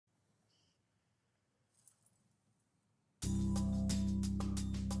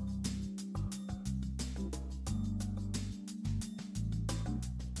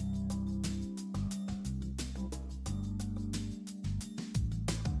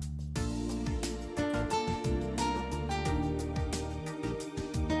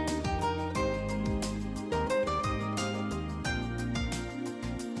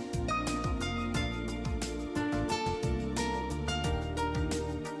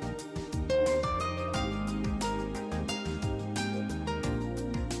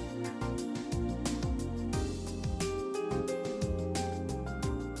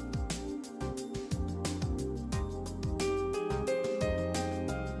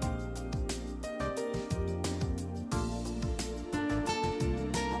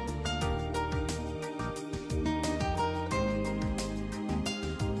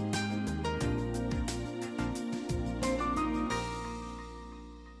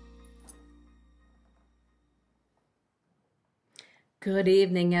Good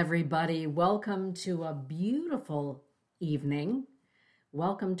evening, everybody. Welcome to a beautiful evening.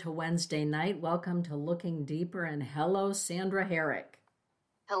 Welcome to Wednesday night. Welcome to Looking Deeper. And hello, Sandra Harrick.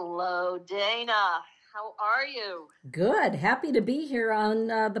 Hello, Dana. How are you? Good. Happy to be here on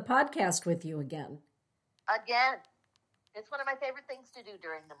the podcast with you again. Again. It's one of my favorite things to do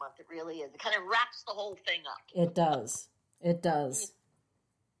during the month. It really is. It kind of wraps the whole thing up. It does. It does.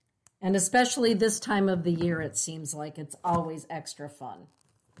 And especially this time of the year, it seems like it's always extra fun.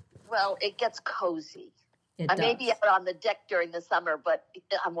 Well, it gets cozy. It I does. may be out on the deck during the summer, but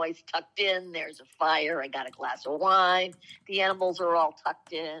I'm always tucked in. There's a fire. I got a glass of wine. The animals are all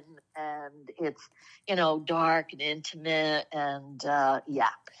tucked in. And it's, dark and intimate. And,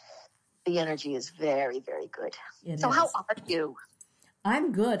 the energy is very, very good. So how are you?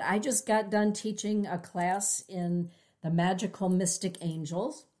 I'm good. I just got done teaching a class in the Magical Mystic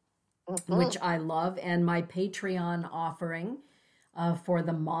Angels, which I love, and my Patreon offering for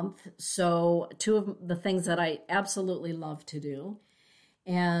the month. So two of the things that I absolutely love to do.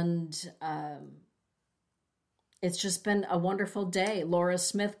 And it's just been a wonderful day. Laura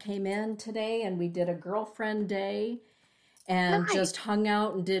Smith came in today and we did a girlfriend day and just hung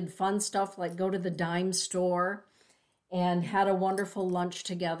out and did fun stuff like go to the dime store and had a wonderful lunch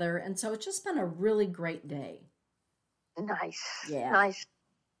together. And so it's just been a really great day. Nice. Yeah. Nice.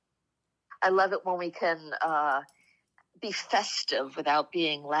 I love it when we can be festive without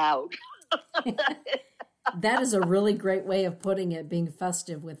being loud. That is a really great way of putting it, being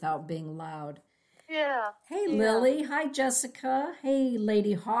festive without being loud. Yeah. Hey, Lily. Hi, Jessica. Hey,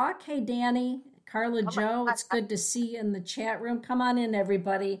 Lady Hawk. Hey, Danny. Carla Joe. It's good to see you in the chat room. Come on in,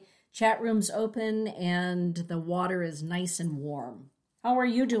 everybody. Chat room's open and the water is nice and warm. How are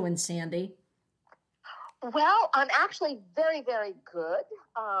you doing, Sandy? Well, I'm actually very, very good.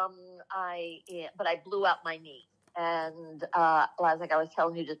 But I blew out my knee. And like I was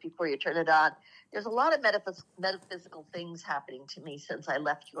telling you just before you turn it on, there's a lot of metaphysical things happening to me since I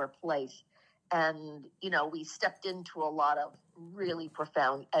left your place. And, we stepped into a lot of really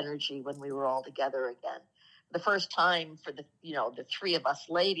profound energy when we were all together again. The first time for the three of us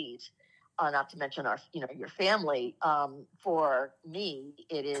ladies, not to mention our, your family, for me,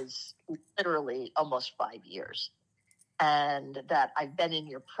 it is literally almost 5 years. And that I've been in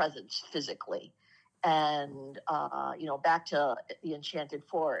your presence physically. And, back to the Enchanted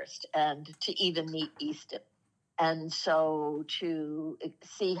Forest and to even meet Easton. And so to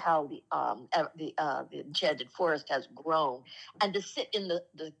see how the Enchanted Forest has grown and to sit in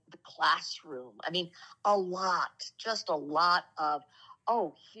the classroom, I mean, just a lot of,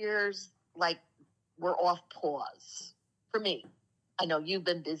 here's like, we're off pause for me. I know you've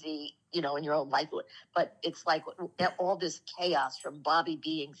been busy, in your own life, but it's like all this chaos from Bobby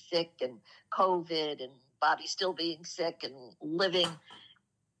being sick and COVID and Bobby still being sick and living.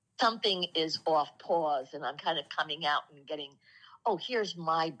 Something is off pause and I'm kind of coming out and getting, here's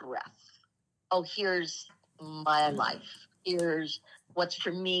my breath. Here's my life. Here's what's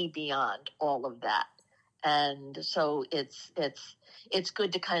for me beyond all of that. And so it's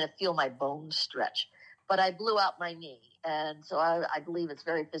good to kind of feel my bones stretch. But I blew out my knee. And so I believe it's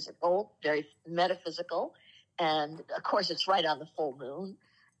very physical, very metaphysical. And, of course, it's right on the full moon.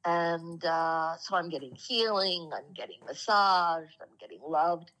 And so I'm getting healing. I'm getting massaged. I'm getting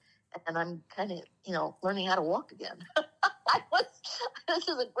loved. And I'm kind of, learning how to walk again. This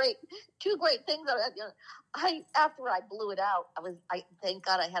is two great things. After I blew it out, thank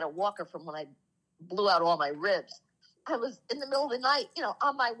God I had a walker from when I blew out all my ribs. I was in the middle of the night,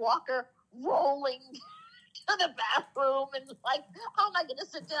 on my walker, rolling to the bathroom and like, how am I going to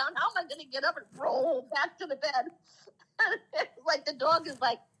sit down? How am I going to get up and roll back to the bed? It's like the dog is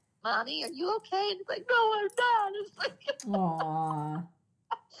like, Mommy, are you okay? And it's like, no, I'm not. It's like, aww.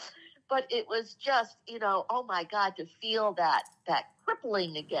 But it was just, oh my God, to feel that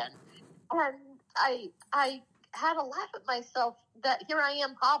crippling again. And I had to laugh at myself that here I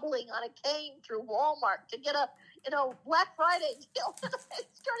am hobbling on a cane through Walmart to get a, Black Friday deal. And I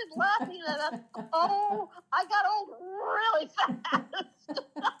started laughing and I got old really fast.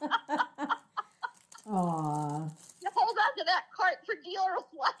 Aww. You hold on to that cart for dealer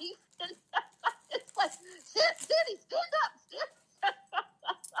life. And it's like, Sandy, stand up.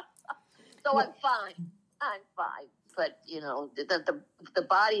 So I'm fine. But, the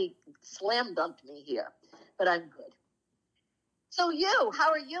body slam dumped me here. But I'm good. So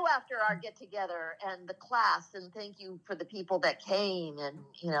how are you after our get-together and the class? And thank you for the people that came and,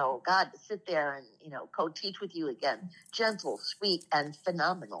 God, to sit there and, co-teach with you again. Gentle, sweet, and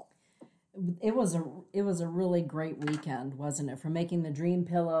phenomenal. It was a really great weekend, wasn't it? From making the dream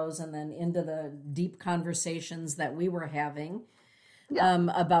pillows and then into the deep conversations that we were having.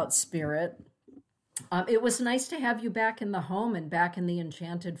 about spirit. It was nice to have you back in the home and back in the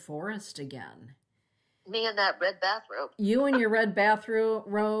enchanted forest again. Me in that red bathrobe. You in your red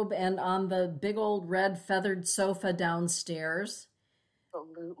bathrobe and on the big old red feathered sofa downstairs.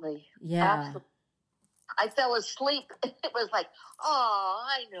 Absolutely. Yeah. Absolutely. I fell asleep. It was like, oh,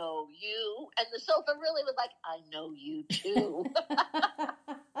 I know you. And the sofa really was like, I know you too.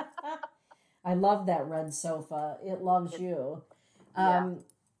 I love that red sofa. It loves you. Yeah.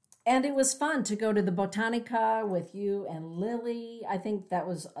 And it was fun to go to the Botanica with you and Lily. I think that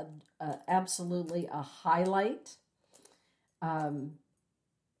was absolutely a highlight.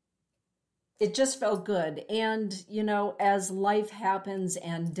 It just felt good. And, you know, as life happens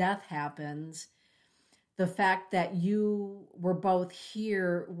and death happens, the fact that you were both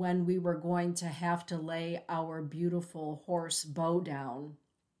here when we were going to have to lay our beautiful horse Bo down.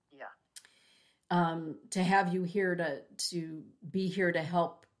 Yeah. To have you here to be here to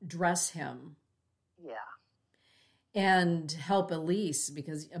help dress him. Yeah. And help Elise,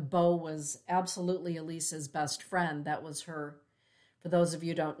 because Bo was absolutely Elise's best friend. That was her. For those of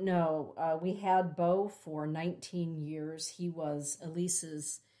you who don't know, we had Bo for 19 years. He was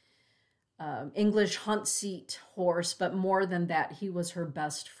Elise's English hunt seat horse, but more than that, he was her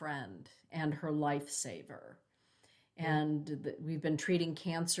best friend and her lifesaver. And we've been treating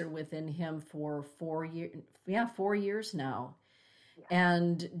cancer within him for 4 years. Yeah, 4 years now. Yeah.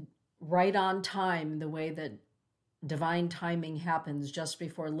 And right on time, the way that divine timing happens, just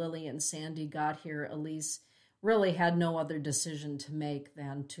before Lily and Sandy got here, Elise really had no other decision to make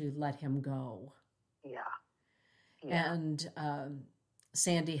than to let him go. Yeah. Yeah. And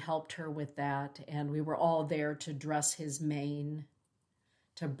Sandy helped her with that, and we were all there to dress his mane,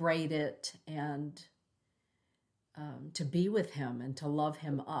 to braid it, and to be with him and to love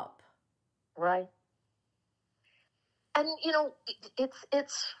him up. Right. And, you know,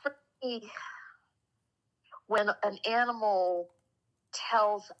 it's for me, when an animal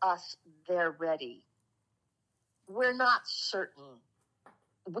tells us they're ready, we're not certain.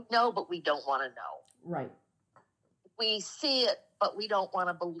 We know, but we don't want to know. Right. We see it, but we don't want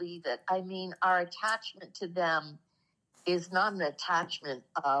to believe it. I mean, our attachment to them is not an attachment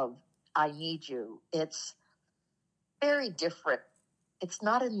of, I need you. It's very different. It's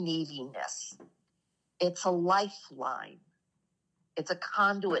not a neediness. It's a lifeline. It's a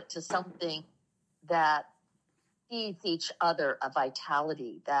conduit to something that feeds each other a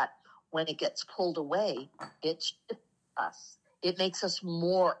vitality that when it gets pulled away, it shifts us. It makes us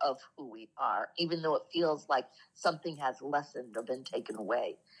more of who we are, even though it feels like something has lessened or been taken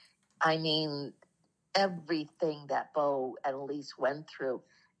away. I mean, everything that Bo and Elise went through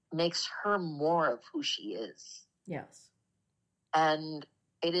makes her more of who she is. Yes. And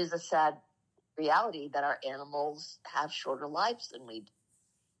it is a sad reality that our animals have shorter lives than we do.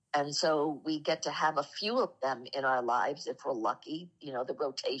 And so we get to have a few of them in our lives if we're lucky, you know, the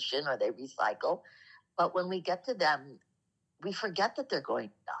rotation or they recycle. But when we get to them, we forget that they're going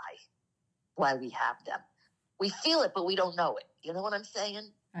to die while we have them. We feel it, but we don't know it. You know what I'm saying?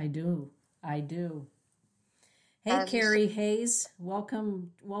 I do. Hey, Carrie Hayes,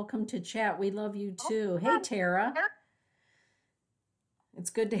 welcome to chat. We love you too. Hey, Tara. It's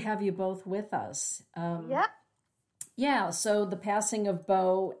good to have you both with us. Yeah, so the passing of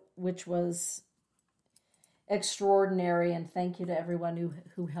Bo, which was extraordinary, and thank you to everyone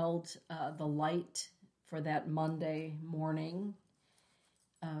who held the light for that Monday morning.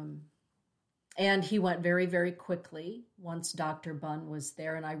 And he went very, very quickly once Dr. Bunn was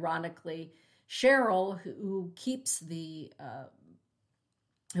there. And ironically, Cheryl, who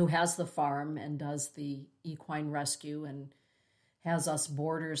has the farm and does the equine rescue and has us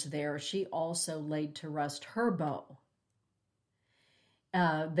boarders there, she also laid to rest her Bo.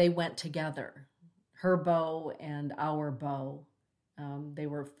 They went together, her Bo and our Bo. They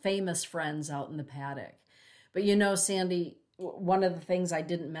were famous friends out in the paddock. But you know, Sandy, one of the things I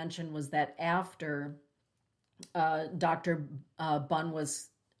didn't mention was that after Dr. Bunn was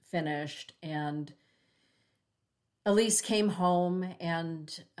finished and Elise came home,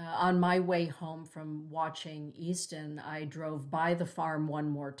 and on my way home from watching Easton, I drove by the farm one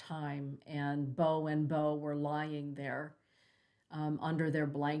more time, and Bo were lying there under their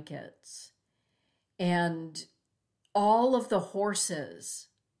blankets. And all of the horses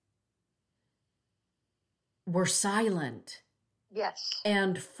were silent. Yes.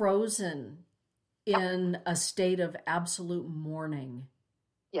 And frozen in a state of absolute mourning.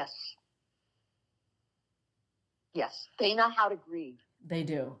 Yes. Yes. They know how to grieve. They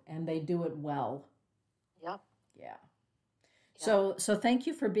do, and they do it well. Yep. Yeah. So thank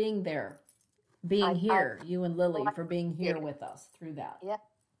you for being there. being I here, you and Lily, I for being appreciate here it. with us through that. Yeah,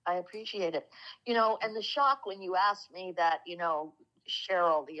 I appreciate it. And the shock when you asked me that,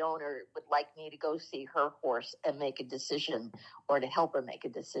 Cheryl, the owner, would like me to go see her horse and make a decision, or to help her make a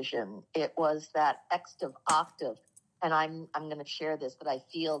decision. It was that extra octave. And I'm going to share this, but I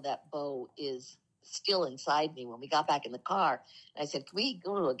feel that Bo is still inside me. When we got back in the car, I said, can we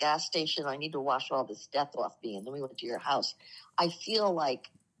go to a gas station? I need to wash all this death off me. And then we went to your house. I feel like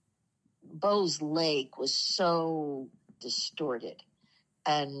Bo's leg was so distorted.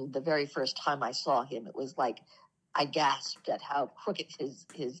 And the very first time I saw him, it was like I gasped at how crooked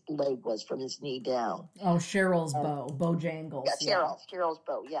his leg was from his knee down. Oh, Cheryl's Bo, Bojangles. Yeah, Cheryl's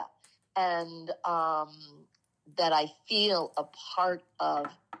Bo, yeah. And that I feel a part of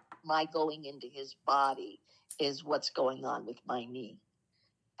my going into his body is what's going on with my knee.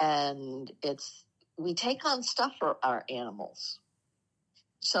 And we take on stuff for our animals.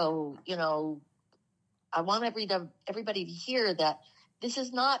 So, I want everybody to hear that this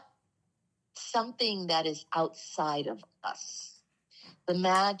is not something that is outside of us. The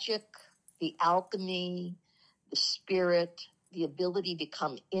magic, the alchemy, the spirit, the ability to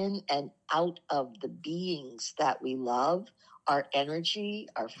come in and out of the beings that we love, our energy,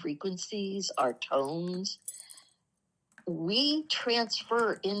 our frequencies, our tones, we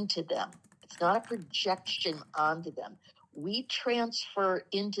transfer into them. It's not a projection onto them. We transfer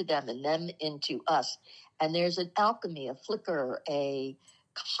into them and them into us. And there's an alchemy, a flicker, a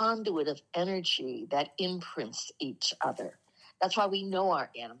conduit of energy that imprints each other. That's why we know our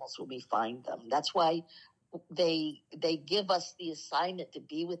animals when we find them. That's why they give us the assignment to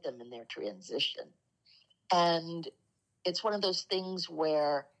be with them in their transition. And it's one of those things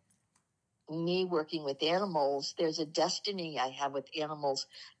where me working with animals, there's a destiny I have with animals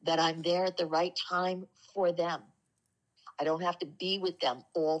that I'm there at the right time for them. I don't have to be with them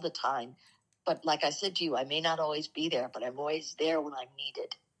all the time. But like I said to you, I may not always be there, but I'm always there when I'm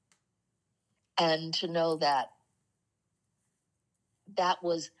needed. And to know that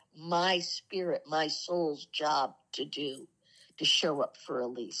was my spirit, my soul's job to do, to show up for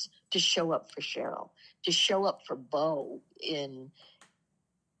Elise, to show up for Cheryl, to show up for Bo in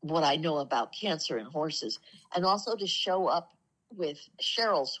what I know about cancer and horses, and also to show up with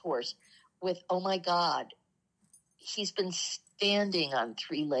Cheryl's horse with, oh my God, he's been standing on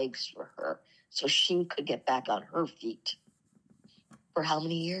 3 legs for her so she could get back on her feet. For how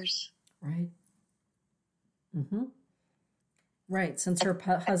many years? Right. Mm-hmm. Right, since her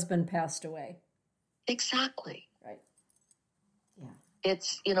husband passed away. Exactly. Right. Yeah.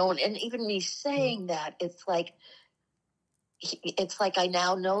 It's, and even me saying that, it's like I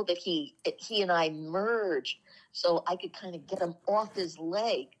now know that he and I merged, so I could kind of get him off his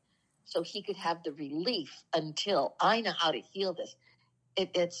leg so he could have the relief until I know how to heal this.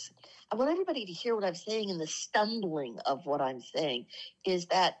 I want everybody to hear what I'm saying, and the stumbling of what I'm saying is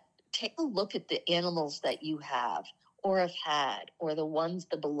that take a look at the animals that you have or have had, or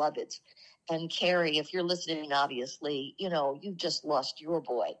the beloveds. And Carrie, if you're listening, obviously, you've just lost your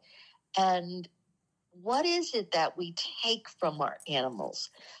boy. And what is it that we take from our animals?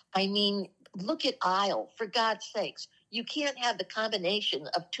 I mean, look at Isle, for God's sakes. You can't have the combination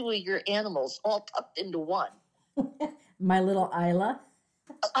of 2 of your animals all tucked into one. My little Isla.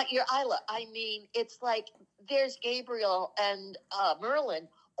 Your Isla. I mean, it's like there's Gabriel and Merlin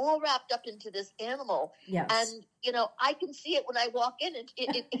all wrapped up into this animal. Yes. And, I can see it when I walk in, and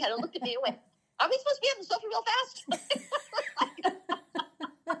it kind of looked at me and went, are we supposed to be having Sophie real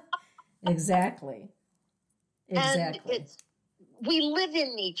fast? Exactly. And we live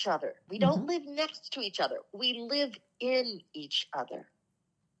in each other. We don't live next to each other. We live in each other.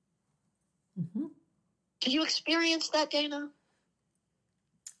 Mm-hmm. Do you experience that, Dana?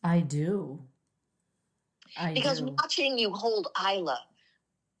 I do. Because watching you hold Isla,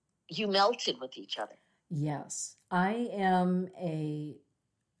 you melted with each other. Yes. I am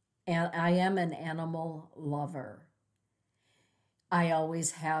an animal lover. I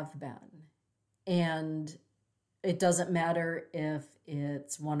always have been. And it doesn't matter if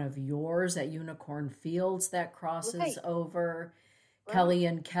it's one of yours at Unicorn Fields that crosses over. Right. Kelly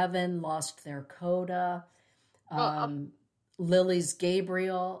and Kevin lost their coda. Lily's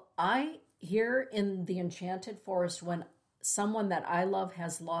Gabriel. Here in the Enchanted Forest, when someone that I love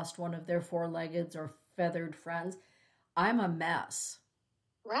has lost one of their 4-legged or feathered friends, I'm a mess.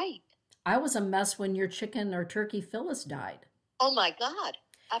 Right. I was a mess when your chicken or turkey Phyllis died. Oh my God.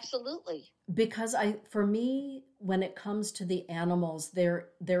 Absolutely. Because for me, when it comes to the animals, there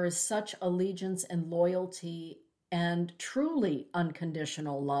is such allegiance and loyalty and truly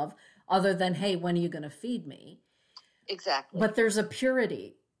unconditional love, other than, hey, when are you going to feed me? Exactly. But there's a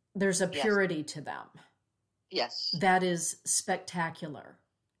purity. there's a Yes. purity to them. Yes. That is spectacular.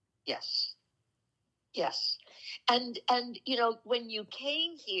 Yes. Yes. And when you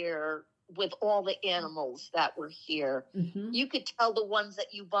came here with all the animals that were here, you could tell the ones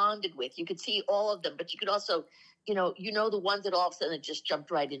that you bonded with. You could see all of them, but you could also, the ones that all of a sudden just jumped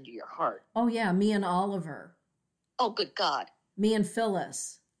right into your heart. Oh, yeah. Me and Oliver. Oh, good God. Me and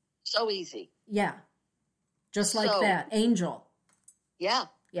Phyllis. So easy. Yeah. Just like that. Angel. Yeah.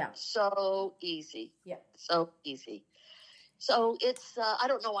 Yeah. So easy. Yeah. So easy. So it's, I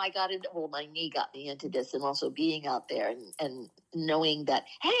don't know, my knee got me into this, and also being out there and knowing that,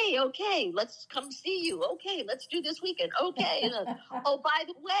 hey, okay, let's come see you. Okay, let's do this weekend. Okay. And, oh, by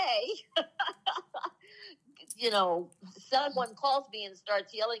the way, someone calls me and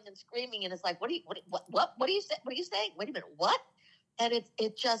starts yelling and screaming, and it's like, what do you say? What are you saying? Wait a minute, what? And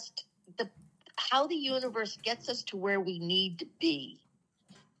it just, how the universe gets us to where we need to be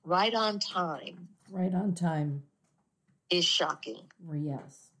right on time. Right on time. Is shocking.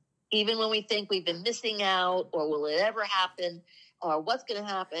 Yes. Even when we think we've been missing out, or will it ever happen, or what's going to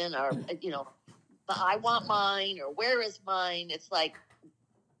happen, or, I want mine, or where is mine? It's like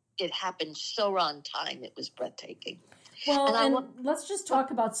it happened so on time. It was breathtaking. Well, and let's just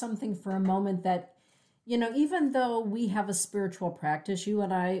talk about something for a moment that, even though we have a spiritual practice, you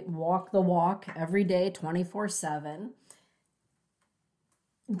and I walk the walk every day, 24/7.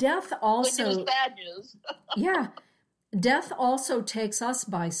 Death also... Good news, bad news. Yeah. Death also takes us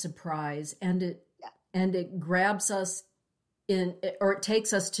by surprise, and it grabs us or it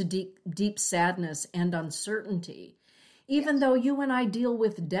takes us to deep sadness and uncertainty. Even though you and I deal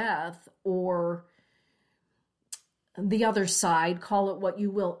with death, or the other side, call it what you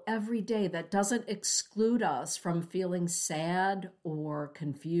will, every day, that doesn't exclude us from feeling sad or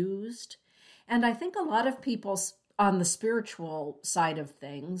confused. And I think a lot of people on the spiritual side of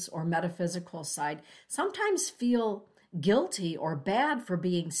things, or metaphysical side, sometimes feel guilty or bad for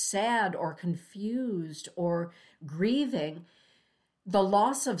being sad or confused or grieving the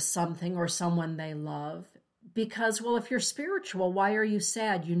loss of something or someone they love. Because, well, if you're spiritual, why are you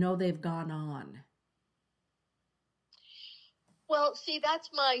sad? They've gone on. Well, see, that's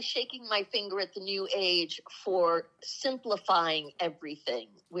my shaking my finger at the new age for simplifying everything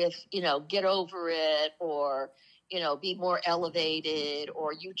with, get over it, or, be more elevated,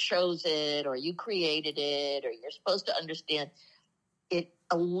 or you chose it, or you created it, or you're supposed to understand. It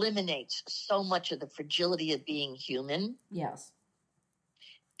eliminates so much of the fragility of being human. Yes.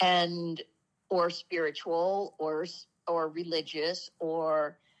 Or spiritual, or religious,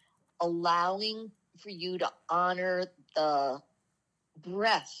 or allowing for you to honor the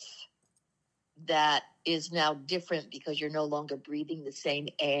breath that is now different because you're no longer breathing the same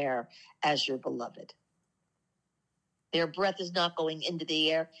air as your beloved. Their breath is not going into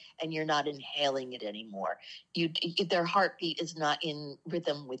the air, and you're not inhaling it anymore. Their heartbeat is not in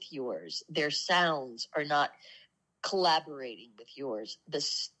rhythm with yours. Their sounds are not collaborating with yours. The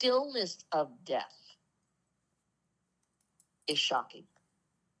stillness of death is shocking.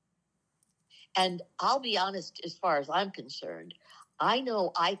 And I'll be honest, as far as I'm concerned, I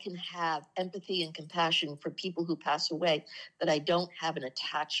know I can have empathy and compassion for people who pass away that I don't have an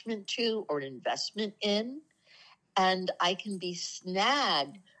attachment to or an investment in. And I can be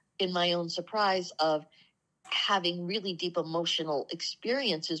snagged in my own surprise of having really deep emotional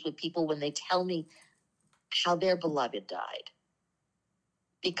experiences with people when they tell me how their beloved died.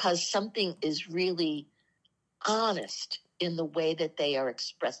 Because something is really honest in the way that they are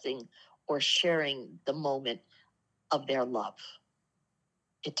expressing or sharing the moment of their love.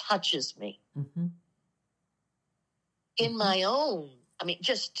 It touches me. Mm-hmm. In my own,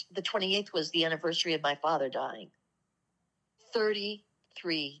 just the 28th was the anniversary of my father dying.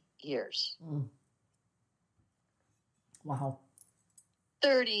 33 years. Mm. Wow.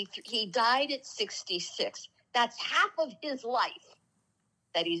 33. He died at 66. That's half of his life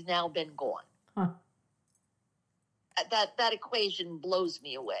that he's now been gone. Huh. That equation blows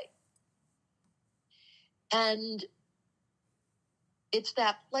me away. And it's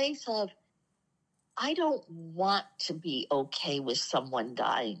that place of, I don't want to be okay with someone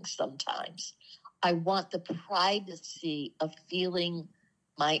dying sometimes. I want the privacy of feeling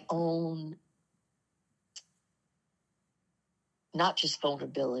my own, not just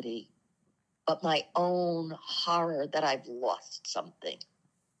vulnerability, but my own horror that I've lost something.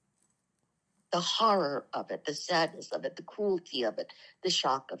 The horror of it, the sadness of it, the cruelty of it, the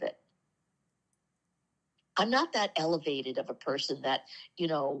shock of it. I'm not that elevated of a person that,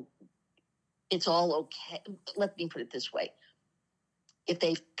 it's all okay. Let me put it this way. If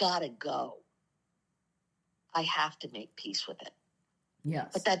they've got to go, I have to make peace with it. Yes.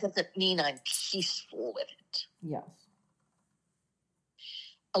 But that doesn't mean I'm peaceful with it. Yes.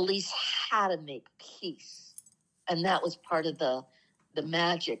 Elise had to make peace. And that was part of the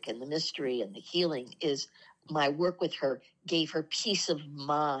magic and the mystery and the healing, is my work with her gave her peace of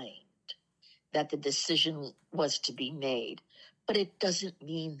mind that the decision was to be made. But it doesn't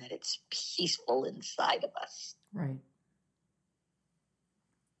mean that it's peaceful inside of us. Right.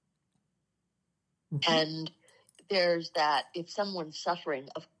 And there's that, if someone's suffering,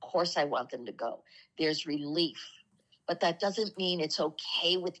 of course I want them to go. There's relief. But that doesn't mean it's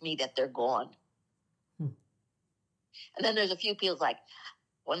okay with me that they're gone. And then there's a few people like,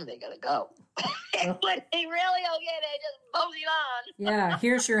 when are they going to go? When they really okay, they just mosey on. Yeah,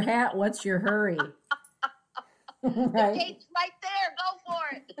 here's your hat. What's your hurry? Right? The gate's right there. Go for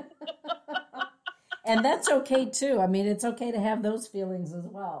it. And that's okay, too. I mean, it's okay to have those feelings as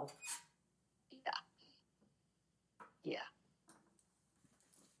well. Yeah.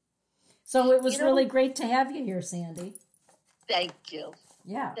 So it was really great to have you here, Sandy. Thank you.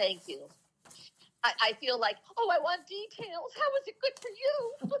 Yeah. Thank you. I feel like, I want details. How was it good for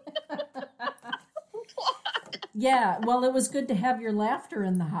you? Yeah, well, it was good to have your laughter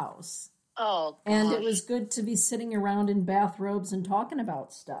in the house. Oh, gosh. And it was good to be sitting around in bathrobes and talking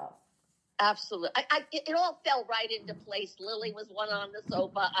about stuff. Absolutely. It all fell right into place. Lily was one on the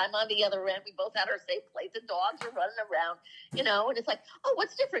sofa. I'm on the other end. We both had our safe place. The dogs are running around, and it's like,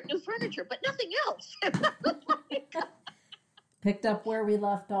 what's different? New furniture, but nothing else. Picked up where we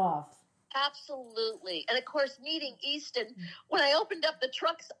left off. Absolutely. And of course, meeting Easton, when I opened up the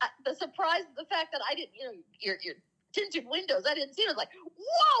trucks, the surprise of the fact that I didn't, your tinted windows, I didn't see it. I was like,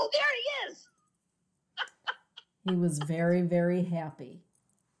 whoa, there he is. He was very, very happy.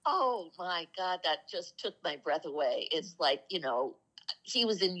 Oh my God, that just took my breath away. It's like, he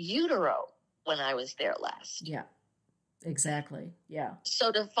was in utero when I was there last. Yeah, exactly. Yeah.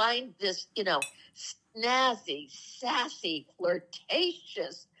 So to find this, snazzy, sassy,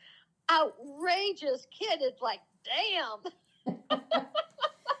 flirtatious, outrageous kid, it's like, damn.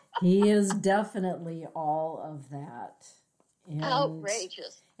 He is definitely all of that. And,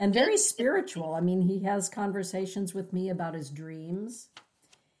 outrageous. And very spiritual. I mean, he has conversations with me about his dreams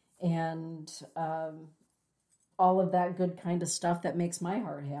and all of that good kind of stuff that makes my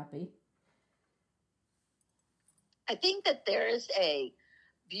heart happy. I think that there is a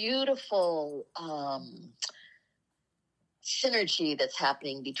beautiful synergy that's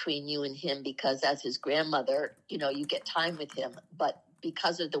happening between you and him, because as his grandmother, you get time with him, but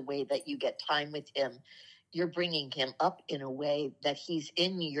because of the way that you get time with him, you're bringing him up in a way that he's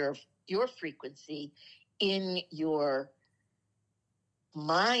in your frequency, in your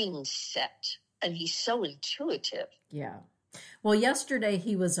mindset, and he's so intuitive. Yeah. Well, yesterday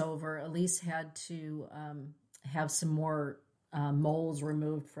he was over. Elise had to have some more moles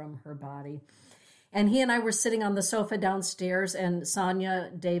removed from her body. And he and I were sitting on the sofa downstairs, and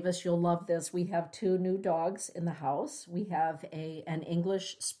Sonia Davis, you'll love this. We have 2 new dogs in the house. We have an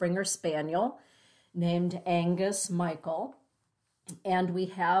English Springer Spaniel named Angus Michael, and we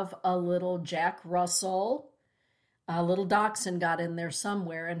have a little Jack Russell. A little dachshund got in there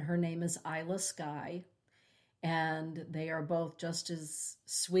somewhere, and her name is Isla Sky. And they are both just as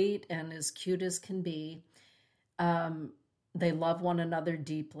sweet and as cute as can be. They love one another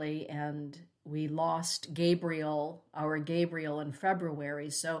deeply, and we lost our Gabriel in February.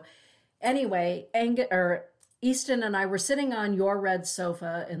 So anyway, Easton and I were sitting on your red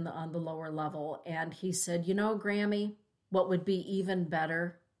sofa on the lower level, and he said, Grammy, what would be even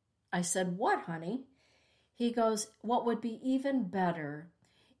better? I said, what, honey? He goes, what would be even better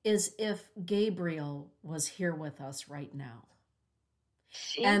is if Gabriel was here with us right now.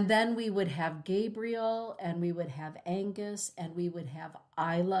 And then we would have Gabriel, and we would have Angus, and we would have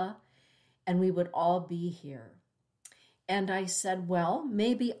Isla, and we would all be here. And I said, well,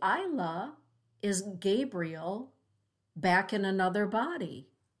 maybe Isla is Gabriel back in another body.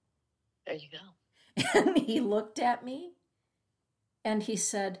 There you go. And he looked at me, and he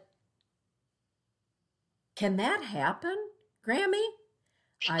said, can that happen, Grammy?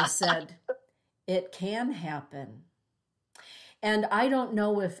 I said, it can happen. And I don't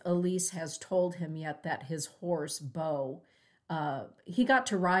know if Elise has told him yet that his horse, Bo, he got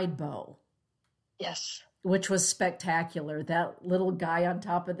to ride Bo. Yes. Which was spectacular. That little guy on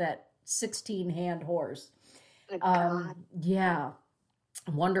top of that 16-hand horse. Good God. Yeah.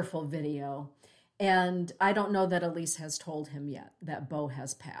 Wonderful video. And I don't know that Elise has told him yet that Bo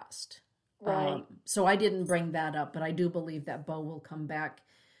has passed. Right. So I didn't bring that up, but I do believe that Bo will come back,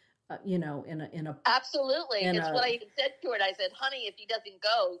 in a absolutely. It's what I even said to her. I said, honey, if he doesn't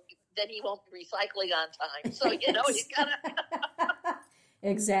go, then he won't be recycling on time. So, you gotta.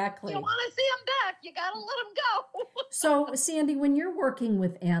 Exactly. You want to see them back, you got to let them go. So, Sandy, when you're working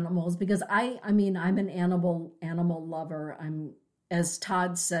with animals, because I mean, I'm an animal lover. I'm, as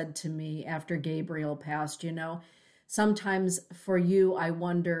Todd said to me after Gabriel passed, sometimes for you, I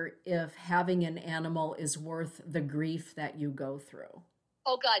wonder if having an animal is worth the grief that you go through.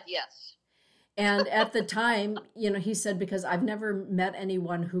 Oh God, yes. And at the time, he said, because I've never met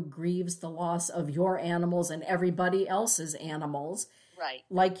anyone who grieves the loss of your animals and everybody else's animals, right,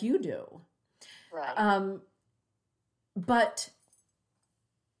 like you do. Right. But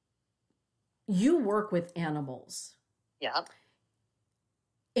you work with animals. Yeah.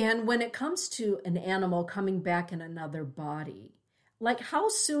 And when it comes to an animal coming back in another body, like how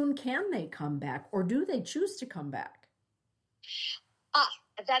soon can they come back, or do they choose to come back?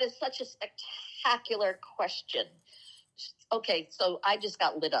 That is such a spectacular question. Okay, so I just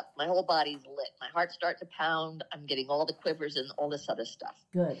got lit up. My whole body's lit. My heart's starting to pound. I'm getting all the quivers and all this other stuff.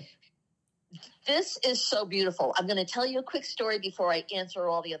 Good. This is so beautiful. I'm going to tell you a quick story before I answer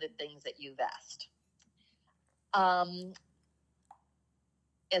all the other things that you've asked. As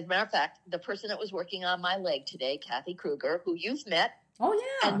a matter of fact, the person that was working on my leg today, Kathy Kruger, who you've met. Oh,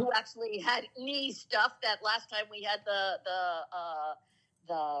 yeah. And who actually had knee stuff that last time we had the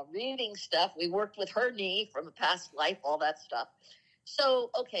reading stuff. We worked with her knee from a past life, all that stuff. So,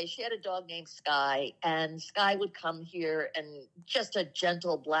 okay, she had a dog named Sky, and Sky would come here, and just a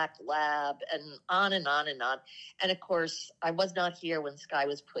gentle black lab, and on and on and on. And, of course, I was not here when Sky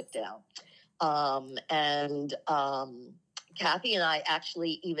was put down. Kathy and I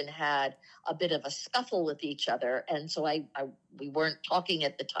actually even had a bit of a scuffle with each other, and so we weren't talking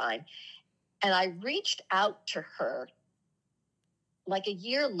at the time. And I reached out to her like a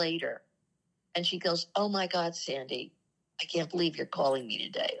year later, and she goes, "Oh, my God, Sandy, I can't believe you're calling me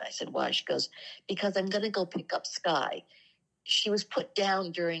today." And I said, "Why?" She goes, "Because I'm going to go pick up Sky. She was put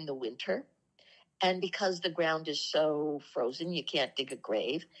down during the winter, and because the ground is so frozen, you can't dig a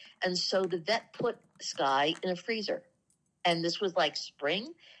grave. And so the vet put Sky in a freezer. And this was like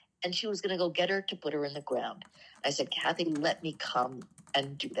spring, and she was going to go get her to put her in the ground." I said, "Kathy, let me come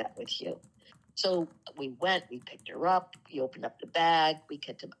and do that with you." So we went, we picked her up, we opened up the bag, we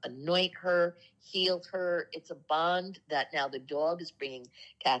get to anoint her, heal her. It's a bond that now the dog is bringing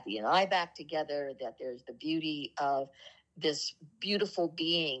Kathy and I back together, that there's the beauty of this beautiful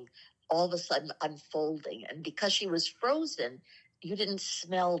being all of a sudden unfolding. And because she was frozen, you didn't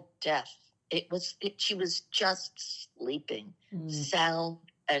smell death. She was just sleeping, sound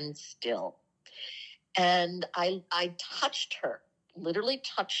and still. And I touched her, literally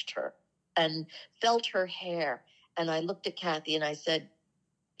touched her, and felt her hair. And I looked at Kathy and I said,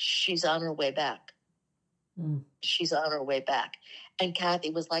 "She's on her way back. She's on her way back." And Kathy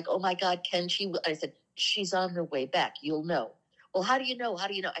was like, "Oh my God, can she?" I said, "She's on her way back. You'll know." "Well, how do you know? How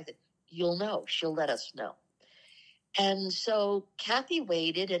do you know?" I said, "You'll know. She'll let us know." And so Kathy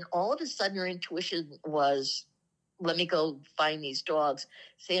waited, and all of a sudden her intuition was, "Let me go find these dogs.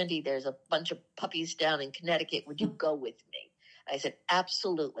 Sandy, there's a bunch of puppies down in Connecticut. Would you go with me?" I said,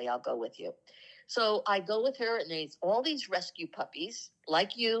 "Absolutely, I'll go with you." So I go with her, and there's all these rescue puppies,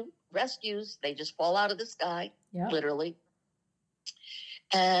 like you, rescues. They just fall out of the sky, literally.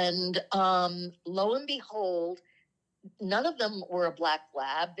 And lo and behold, none of them were a black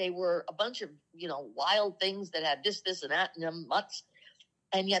lab. They were a bunch of, wild things that had this, and that, and them mutts.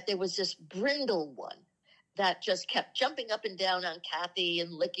 And yet there was this brindle one that just kept jumping up and down on Kathy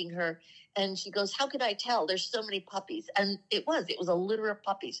and licking her. And she goes, "How could I tell? There's so many puppies." And it was a litter of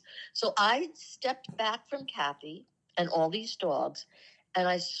puppies. So I stepped back from Kathy and all these dogs, and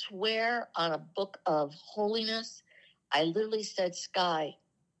I swear on a book of holiness, I literally said, "Sky,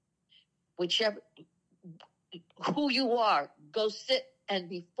 who you are, go sit." And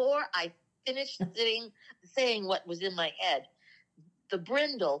before I finished saying what was in my head, the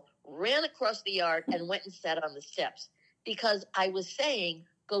brindle ran across the yard and went and sat on the steps, because I was saying,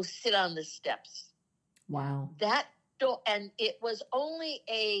 "Go sit on the steps." Wow. And it was only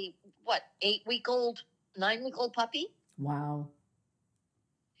a 9-week-old puppy. Wow.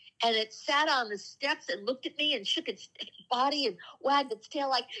 And it sat on the steps and looked at me and shook its body and wagged its tail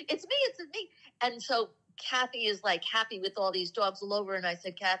like, "It's me, it's me." And so Kathy is like happy with all these dogs all over. And I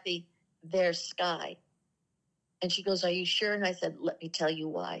said, "Kathy, there's Sky." And she goes, "Are you sure?" And I said, "Let me tell you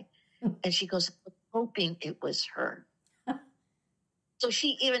why." And she goes, "I'm hoping it was her." So she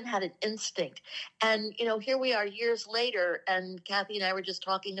even had an instinct. And, here we are years later, and Kathy and I were just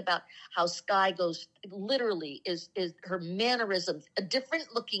talking about how Sky goes, literally is her mannerisms, a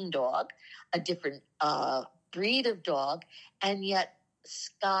different looking dog, a different breed of dog, and yet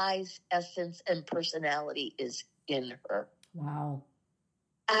Sky's essence and personality is in her. Wow.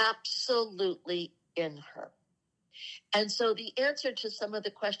 absolutely in her. And so the answer to some of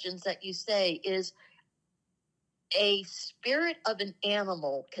the questions that you say is a spirit of an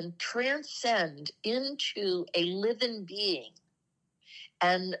animal can transcend into a living being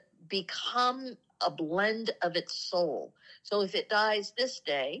and become a blend of its soul. So if it dies this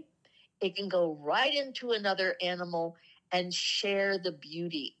day, it can go right into another animal and share the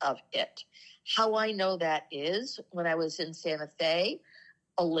beauty of it. How I know that is when I was in Santa Fe,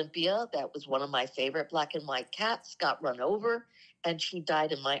 Olympia, that was one of my favorite black and white cats, got run over and she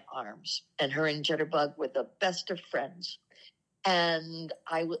died in my arms. And her and Jitterbug were the best of friends. And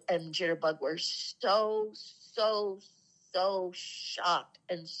and Jitterbug were so shocked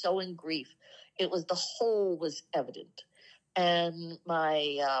and so in grief. It was, the whole was evident. And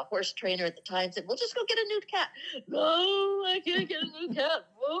my horse trainer at the time said, "Well, just go get a new cat." "No, I can't get a new cat.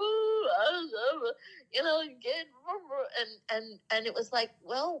 And it was like,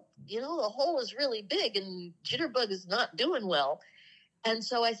 well, the hole is really big and Jitterbug is not doing well. And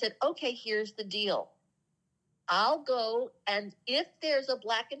so I said, okay, here's the deal. I'll go, and if there's a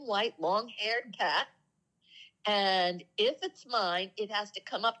black and white long-haired cat, and if it's mine, it has to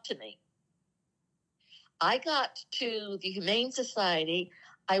come up to me. I got to the Humane Society.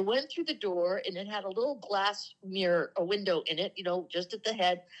 I went through the door, and it had a little glass mirror, a window in it, just at the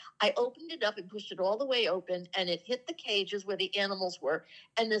head. I opened it up and pushed it all the way open, and it hit the cages where the animals were.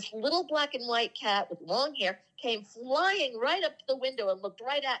 And this little black and white cat with long hair came flying right up to the window and looked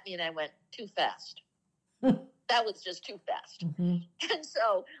right at me, and I went, too fast. That was just too fast. Mm-hmm. And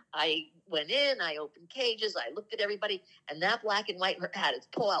so I went in, I opened cages, I looked at everybody, and that black and white had its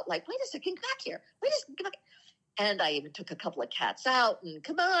paw out like, wait a second, come back here. Wait a second, come back. And I even took a couple of cats out and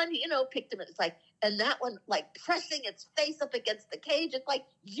come on, picked them. And it's like, and that one like pressing its face up against the cage. It's like,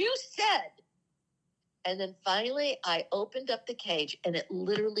 you said. And then finally I opened up the cage and it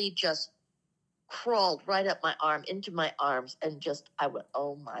literally just crawled right up my arm, into my arms. And I went,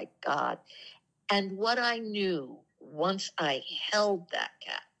 oh my God. And what I knew once I held that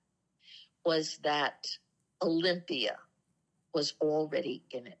cat was that Olympia was already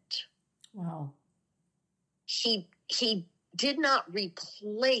in it. Wow. He did not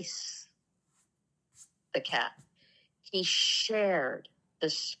replace the cat. He shared the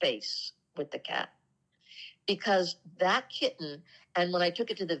space with the cat. Because that kitten, and when I took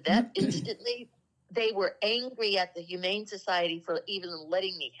it to the vet instantly, they were angry at the Humane Society for even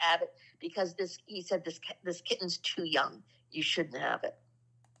letting me have it, because he said this kitten's too young. You shouldn't have it.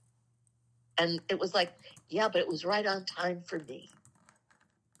 And it was like, yeah, but it was right on time for me.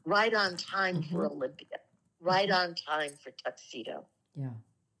 Right on time for Olympia. Right on time for Tuxedo. Yeah.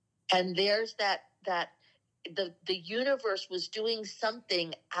 And there's that the universe was doing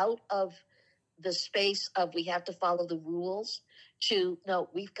something out of the space of we have to follow the rules to, no,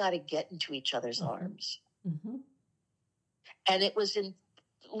 we've got to get into each other's arms. Mm-hmm. And it was in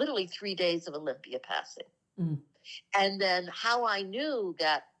literally 3 days of Olympia passing. Mm. And then how I knew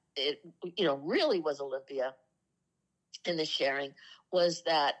that it, really was Olympia in the sharing was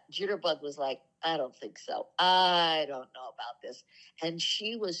that Jitterbug was like, I don't think so. I don't know about this. And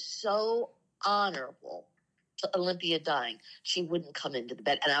she was so honorable to Olympia dying. She wouldn't come into the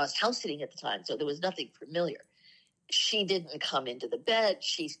bed. And I was house sitting at the time, so there was nothing familiar. She didn't come into the bed.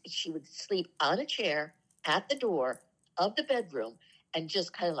 She would sleep on a chair at the door of the bedroom and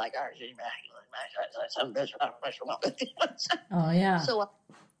just kind of like, oh, yeah. So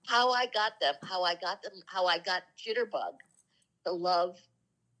how I got Jitterbug to love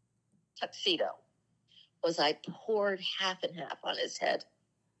Tuxedo was I poured half and half on his head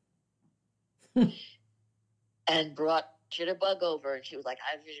and brought Jitterbug over, and she was like,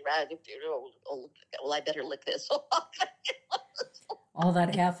 well, I better lick this off. All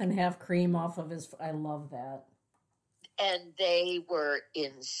that half and half cream off of his, I love that. And they were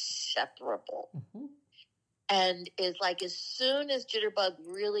inseparable. Mm-hmm. And it's like as soon as Jitterbug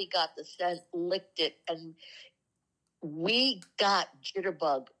really got the scent, licked it, and we got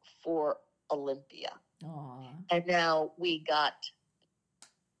Jitterbug for Olympia. Aww. And now we got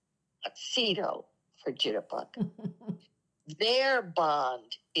Tuxedo for Jitterbug. Their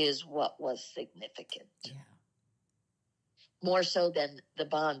bond is what was significant. Yeah. More so than the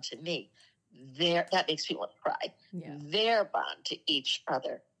bond to me. That makes me want to cry. Yeah. Their bond to each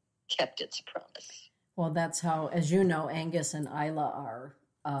other kept its promise. Well, that's how, as you know, Angus and Isla are.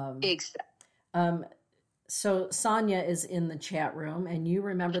 Exactly. So Sonia is in the chat room, and you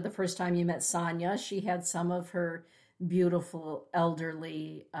remember the first time you met Sonia, she had some of her beautiful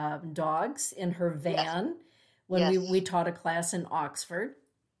elderly dogs in her van when we taught a class in Oxford.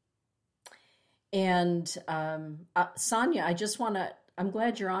 And Sonia, I just want to I'm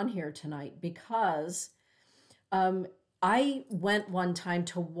glad you're on here tonight because I went one time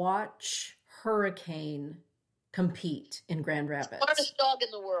to watch Hurricane compete in Grand Rapids. Smartest dog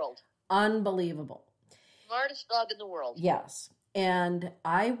in the world. Unbelievable. Smartest dog in the world. Yes. And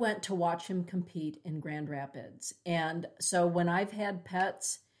I went to watch him compete in Grand Rapids. And so when I've had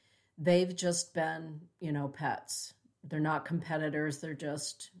pets, they've just been, pets. They're not competitors. They're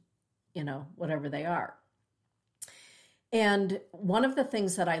just, whatever they are. And one of the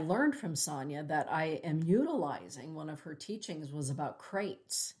things that I learned from Sonia that I am utilizing, one of her teachings was about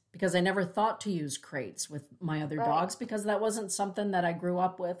crates, because I never thought to use crates with my other dogs because that wasn't something that I grew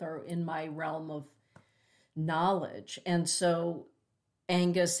up with or in my realm of knowledge. And so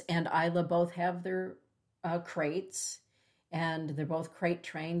Angus and Isla both have their crates, and they're both crate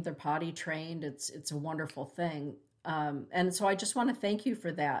trained. They're potty trained. It's a wonderful thing. And so I just want to thank you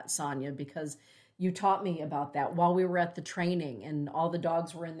for that, Sonia, because you taught me about that while we were at the training and all the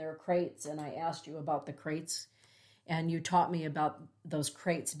dogs were in their crates. And I asked you about the crates, and you taught me about those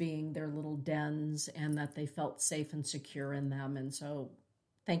crates being their little dens and that they felt safe and secure in them. And so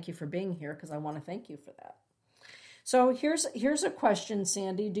thank you for being here, because I want to thank you for that. So here's a question,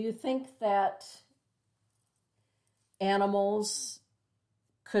 Sandy. Do you think that animals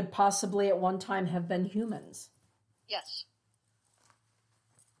could possibly at one time have been humans? Yes.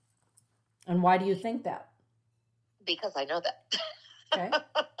 And why do you think that? Because I know that. Okay.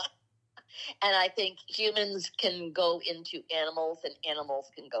 And I think humans can go into animals and animals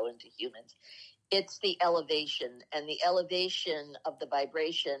can go into humans. It's the elevation and the elevation of the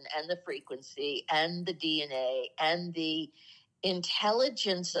vibration and the frequency and the DNA and the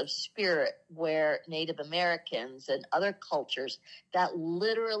intelligence of spirit, where Native Americans and other cultures that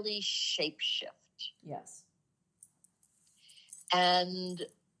literally shapeshift. Yes. And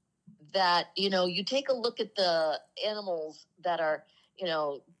that, you take a look at the animals that are,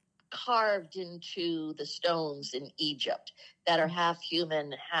 carved into the stones in Egypt that are half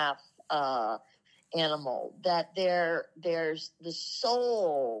human, half animal, that there's the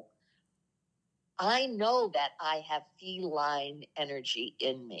soul. I know that I have feline energy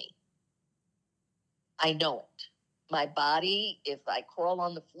in me. I know it. My body, if I crawl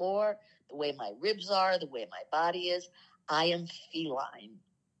on the floor, the way my ribs are, the way my body is, I am feline.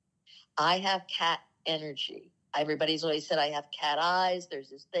 I have cat energy. Everybody's always said I have cat eyes. There's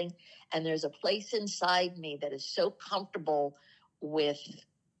this thing. And there's a place inside me that is so comfortable with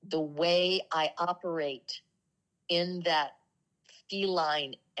the way I operate in that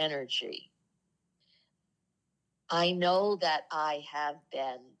feline energy. I know that I have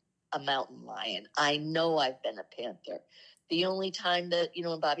been a mountain lion. I know I've been a panther. The only time that,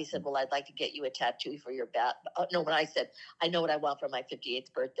 when Bobby said, well, I'd like to get you a tattoo for your back. No, when I said, I know what I want for my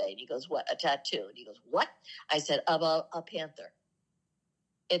 58th birthday. And he goes, what? A tattoo? And he goes, what? I said, of a panther.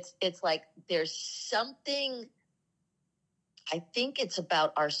 It's like there's something, I think it's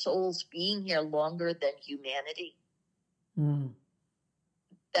about our souls being here longer than humanity. Mm.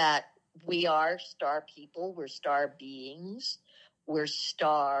 That we are star people. We're star beings. We're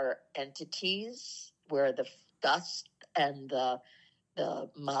star entities. We're the dust and the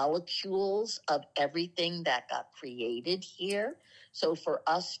molecules of everything that got created here. So for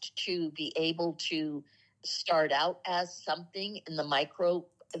us to be able to start out as something in the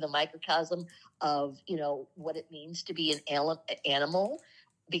microcosm of, what it means to be an animal,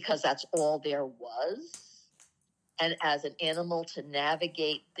 because that's all there was. And as an animal, to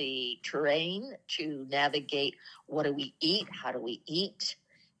navigate the terrain, to navigate what do we eat, how do we eat,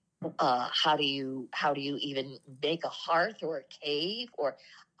 how do you even make a hearth or a cave? Or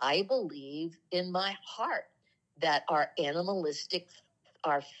I believe in my heart that our animalistic,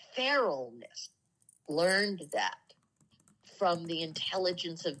 our feralness, learned that from the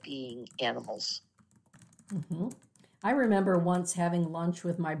intelligence of being animals. Mm-hmm. I remember once having lunch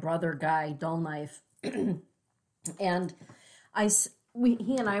with my brother Guy Dullknife, and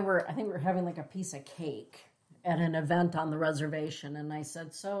he and I were, I think we were having like a piece of cake at an event on the reservation. And I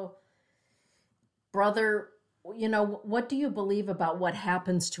said, so, brother, what do you believe about what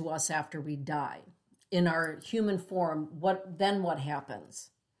happens to us after we die in our human form? What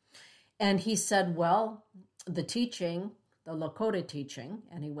happens? And he said, well, the teaching, the Lakota teaching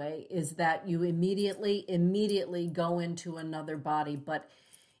anyway, is that you immediately go into another body, but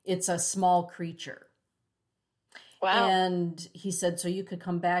it's a small creature. Wow. And he said, so you could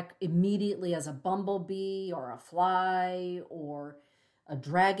come back immediately as a bumblebee or a fly or a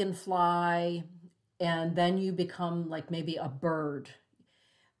dragonfly, and then you become like maybe a bird.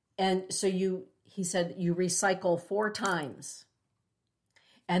 And so he said, you recycle 4 times,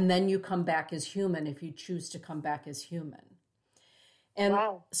 and then you come back as human if you choose to come back as human. And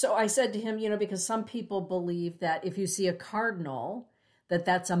Wow. so I said to him, because some people believe that if you see a cardinal,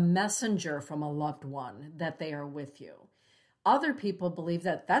 that's a messenger from a loved one, that they are with you. Other people believe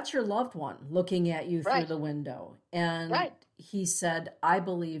that that's your loved one looking at you through Right. the window. And Right. he said, I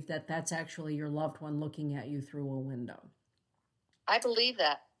believe that that's actually your loved one looking at you through a window. I believe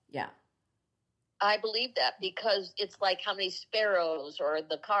that. Yeah. I believe that, because it's like how many sparrows or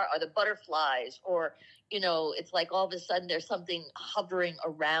the butterflies, or, it's like all of a sudden there's something hovering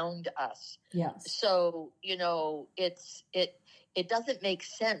around us. Yes. So, it doesn't make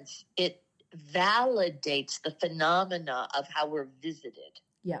sense. It validates the phenomena of how we're visited.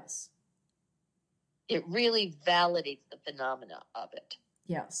 Yes. It really validates the phenomena of it.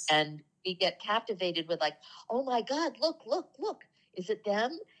 Yes. And we get captivated with like, oh my God, look, is it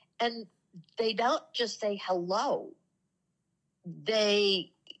them? And they don't just say hello.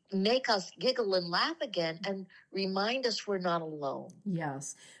 They make us giggle and laugh again and remind us we're not alone.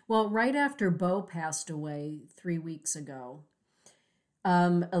 Yes. Well, right after Bo passed away 3 weeks ago,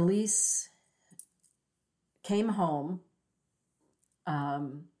 Elise came home,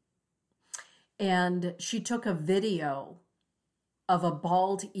 and she took a video of a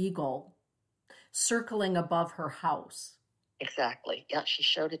bald eagle circling above her house. Exactly. Yeah, she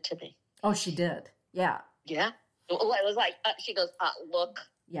showed it to me. Oh, she did. Yeah. Yeah. Well, it was like, she goes, look.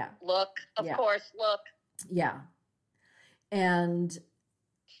 Yeah. Look. Of course, look. Yeah. And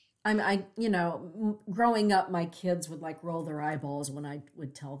growing up, my kids would like roll their eyeballs when I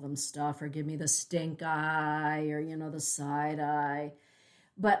would tell them stuff, or give me the stink eye, or, the side eye.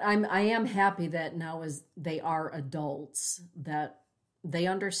 But I am happy that now, as they are adults, that they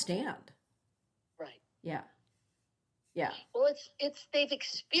understand. Right. Yeah. Yeah. Well, they've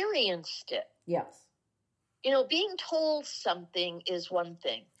experienced it. Yes. Being told something is one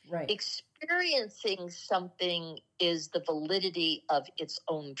thing. Right. Experiencing something is the validity of its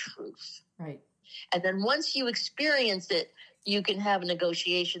own truth. Right. And then once you experience it, you can have a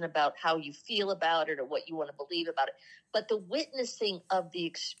negotiation about how you feel about it or what you want to believe about it. But the witnessing of the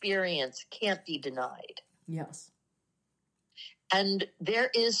experience can't be denied. Yes. And there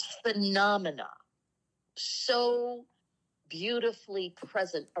is phenomena so beautifully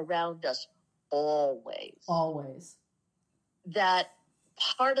present around us always. Always. That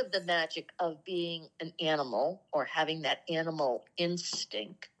part of the magic of being an animal, or having that animal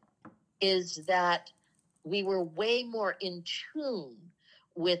instinct, is that we were way more in tune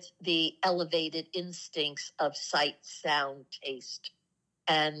with the elevated instincts of sight, sound, taste,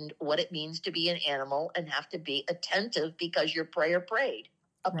 and what it means to be an animal and have to be attentive because your prey are preyed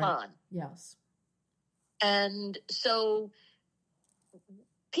upon. Right. Yes. And so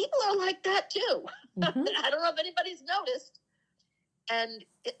people are like that too. Mm-hmm. I don't know if anybody's noticed. And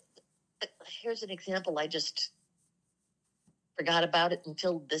here's an example. I just forgot about it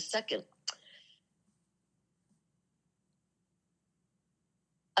until this second.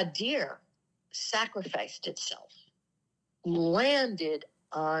 A deer sacrificed itself, landed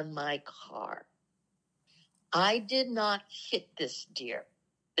on my car. I did not hit this deer.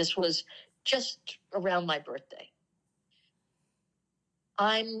 This was just around my birthday.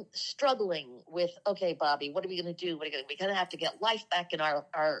 I'm struggling with, okay, Bobby, what are we going to do? We're going to have to get life back in our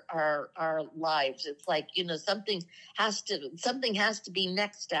lives. It's like, something has to be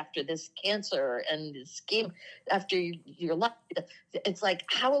next after this cancer and this scheme after your life. It's like,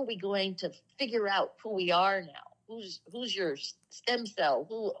 how are we going to figure out who we are now? Who's your stem cell?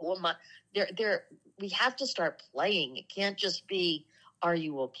 Who am I? We have to start playing. It can't just be, are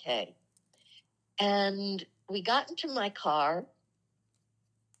you okay? And we got into my car,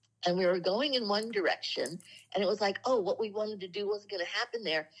 and we were going in one direction, and it was like, oh, what we wanted to do wasn't going to happen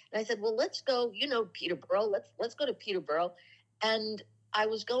there. And I said, well, let's go, Peterborough. Let's go to Peterborough. And I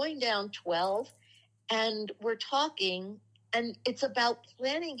was going down 12, and we're talking, and it's about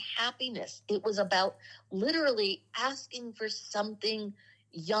planning happiness. It was about literally asking for something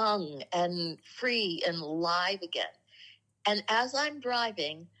young and free and live again. And as I'm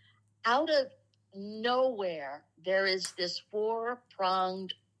driving, out of nowhere, there is this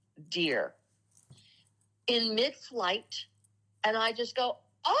 4-pronged deer in mid-flight, and I just go,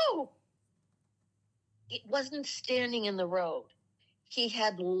 oh! It wasn't standing in the road. He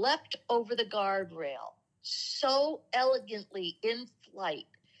had leapt over the guardrail so elegantly in flight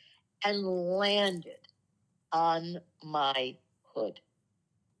and landed on my hood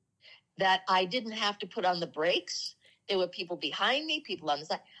that I didn't have to put on the brakes. There were people behind me, people on the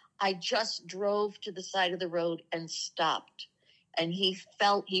side. I just drove to the side of the road and stopped. And he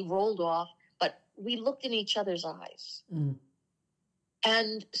rolled off, but we looked in each other's eyes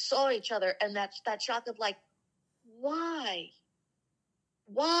and saw each other. And that shock of like, why?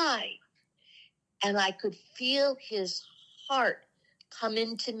 Why? And I could feel his heart come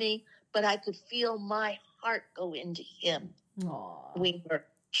into me, but I could feel my heart go into him. Aww. We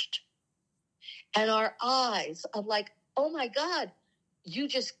merged. And our eyes of like, oh my God, you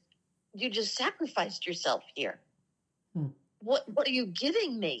just sacrificed yourself here. What are you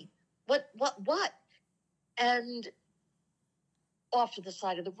giving me? What? And off to the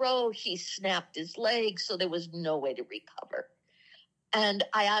side of the road, he snapped his leg, so there was no way to recover. And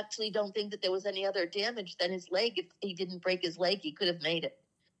I actually don't think that there was any other damage than his leg. If he didn't break his leg, he could have made it.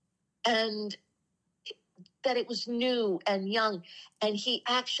 And that it was new and young. And he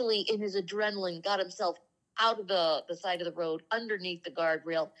actually, in his adrenaline, got himself out of the side of the road, underneath the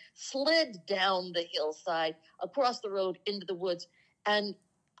guardrail, slid down the hillside, across the road, into the woods. And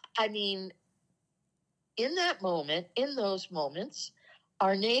I mean, in those moments,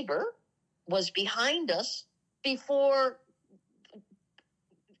 our neighbor was behind us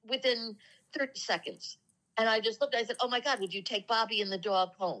within 30 seconds. And I just looked, I said, oh my God, would you take Bobby and the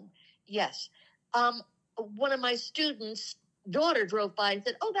dog home? Yes. One of my students' daughter drove by and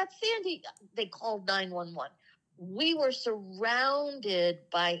said, oh, that's Sandy. They called 911. We were surrounded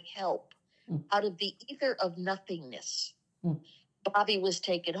by help out of the ether of nothingness. Bobby was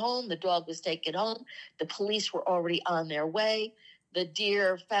taken home. The dog was taken home. The police were already on their way. The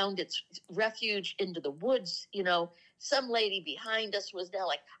deer found its refuge into the woods. You know, some lady behind us was now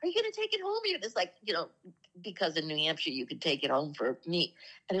like, are you going to take it home? It's like, because in New Hampshire, you could take it home for meat.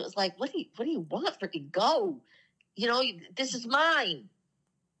 And it was like, what do you want for it to go? This is mine.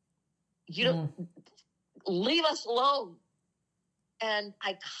 You don't leave us alone. And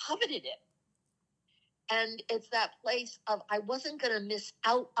I coveted it. And it's that place of I wasn't going to miss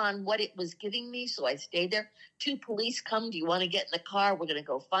out on what it was giving me, so I stayed there. 2 police come, do you want to get in the car? We're going to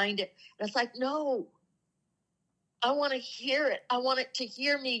go find it. And it's like, no, I want to hear it. I want it to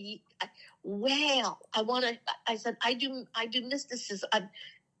hear me wail. I said, I do mysticism. I'm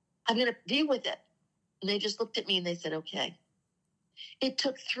going to deal with it. And they just looked at me and they said, okay. It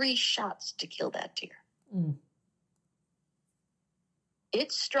took 3 shots to kill that deer.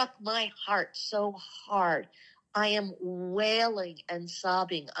 It struck my heart so hard. I am wailing and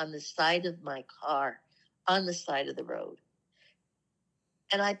sobbing on the side of my car, on the side of the road.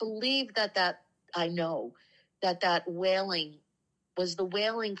 And I believe I know that wailing was the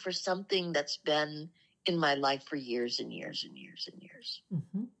wailing for something that's been in my life for years and years and years and years.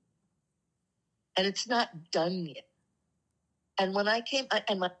 Mm-hmm. And it's not done yet. And when I came,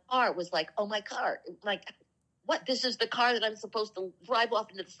 and my car was like, oh, my car, like, what? This is the car that I'm supposed to drive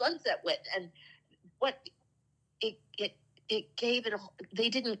off into the sunset with. And what it gave it, they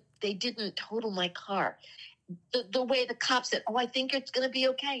didn't total my car. The way the cop said, oh, I think it's going to be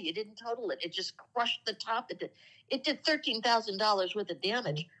okay. You didn't total it. It just crushed the top. It did $13,000 worth of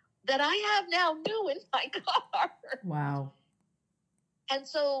damage that I have now new in my car. Wow. And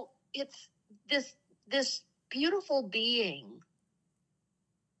so it's this beautiful being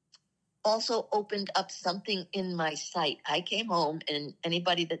also opened up something in my sight. I came home, and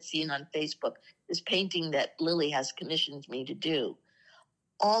anybody that's seen on Facebook, this painting that Lily has commissioned me to do,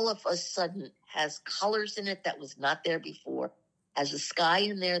 all of a sudden has colors in it that was not there before, has a sky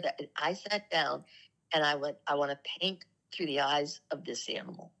in there that I sat down and I went, I want to paint through the eyes of this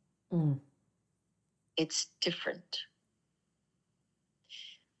animal. It's different.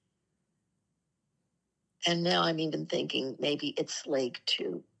 And now I'm even thinking maybe it's leg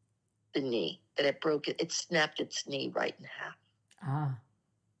 2. The knee, that it snapped its knee right in half. Ah,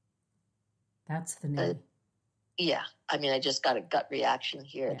 that's the knee. Yeah, I mean, I just got a gut reaction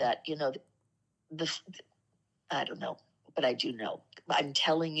here that, I don't know, but I do know. I'm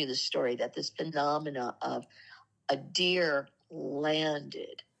telling you the story that this phenomena of a deer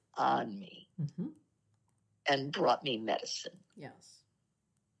landed on me and brought me medicine. Yes.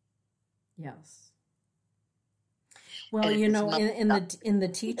 Well, in the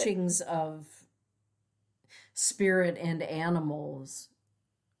teachings of spirit and animals,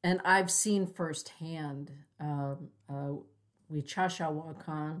 and I've seen firsthand,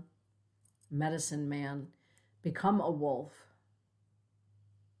 Wichashawakan, medicine man, become a wolf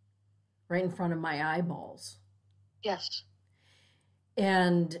right in front of my eyeballs. Yes.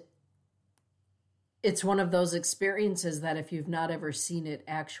 And it's one of those experiences that if you've not ever seen it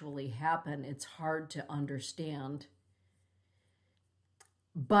actually happen, it's hard to understand.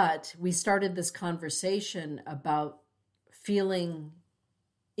 But we started this conversation about feeling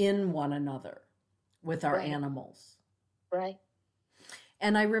in one another with our animals. Right.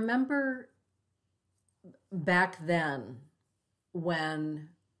 And I remember back then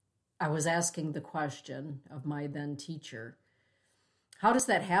when I was asking the question of my then teacher, how does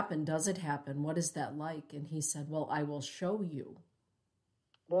that happen? Does it happen? What is that like? And he said, well, I will show you.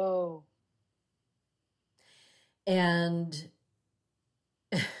 Whoa. And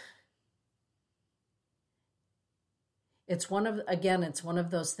it's one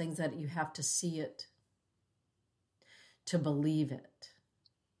of those things that you have to see it to believe it.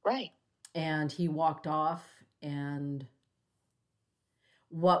 Right. And he walked off, and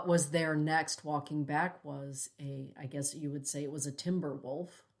what was there next walking back was I guess you would say it was a timber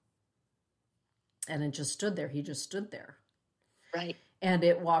wolf. And it just stood there. He just stood there. Right. And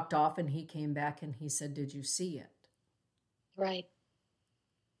it walked off, and he came back and he said, did you see it? Right.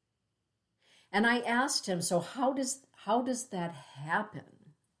 And I asked him, so how does that happen?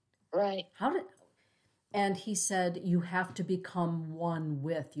 Right. And he said, you have to become one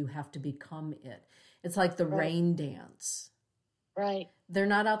with, you have to become it. It's like the rain dance. Right. They're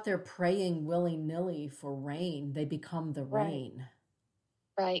not out there praying willy-nilly for rain. They become the rain.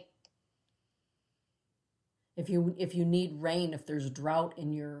 Right. If you need rain, if there's drought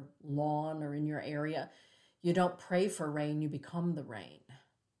in your lawn or in your area, you don't pray for rain, you become the rain.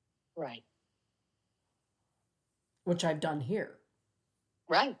 Right. Which I've done here.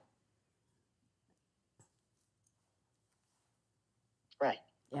 Right. Right.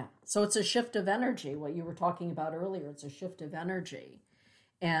 Yeah. So it's a shift of energy, what you were talking about earlier. It's a shift of energy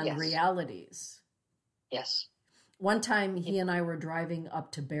and realities. Yes. One time he and I were driving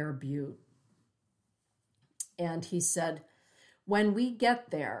up to Bear Butte, and he said, when we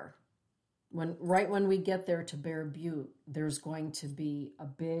get there, when we get there to Bear Butte, there's going to be a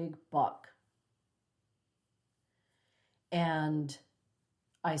big buck. And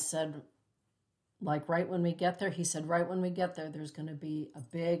I said, like, right when we get there? He said, right when we get there, there's going to be a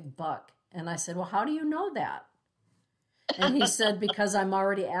big buck. And I said, well, how do you know that? And he said, because I'm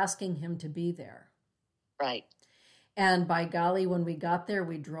already asking him to be there. Right. And by golly, when we got there,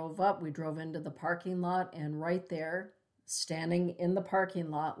 we drove into the parking lot, and right there, standing in the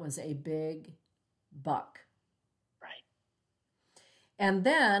parking lot, was a big buck. Right. And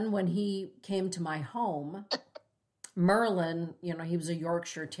then when he came to my home, Merlin, he was a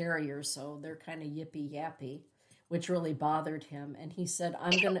Yorkshire Terrier, so they're kind of yippy-yappy, which really bothered him. And he said,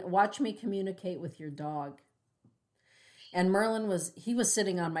 I'm going to watch me communicate with your dog. And Merlin was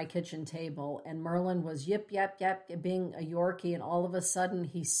sitting on my kitchen table, and Merlin was yip, yap, yap, being a Yorkie, and all of a sudden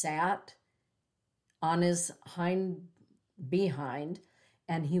he sat on his behind,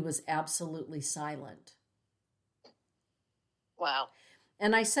 and he was absolutely silent. Wow.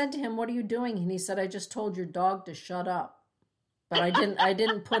 And I said to him, what are you doing? And he said, I just told your dog to shut up. But I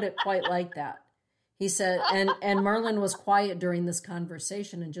didn't put it quite like that. He said, and Merlin was quiet during this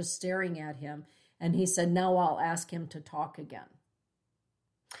conversation and just staring at him. And he said, now I'll ask him to talk again.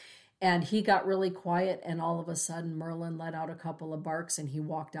 And he got really quiet, and all of a sudden Merlin let out a couple of barks, and he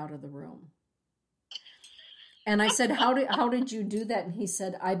walked out of the room. And I said, how did you do that? And he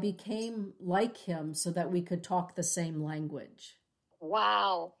said, I became like him so that we could talk the same language.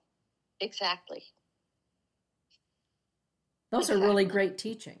 Wow. Exactly. Those are really great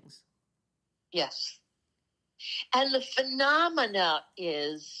teachings. Yes. And the phenomena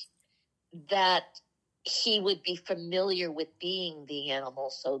is that he would be familiar with being the animal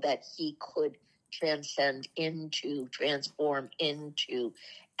so that he could transform into,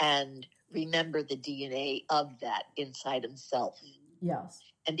 and remember the DNA of that inside himself. Yes.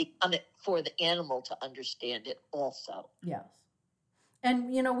 And become it for the animal to understand it also. Yes.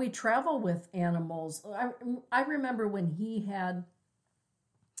 And, we travel with animals. I remember when he had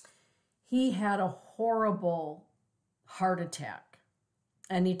a horrible heart attack.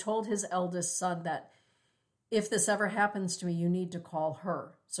 And he told his eldest son that if this ever happens to me, you need to call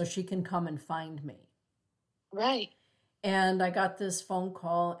her so she can come and find me. Right. And I got this phone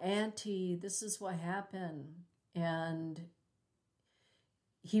call, Auntie, this is what happened. And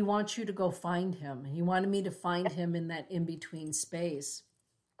he wants you to go find him. He wanted me to find him in that in-between space.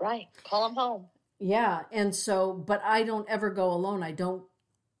 Right. Call him home. Yeah. And so, but I don't ever go alone. I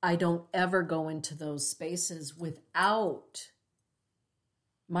don't ever go into those spaces without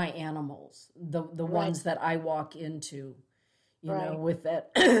my animals, the ones that I walk into, with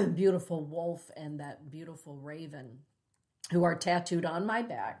that beautiful wolf and that beautiful raven who are tattooed on my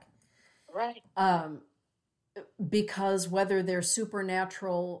back. Right. Because whether they're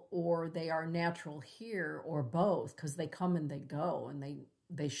supernatural or they are natural here or both, because they come and they go and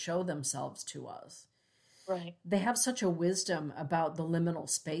they show themselves to us. Right. They have such a wisdom about the liminal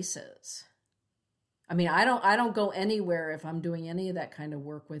spaces. I mean, I don't go anywhere if I'm doing any of that kind of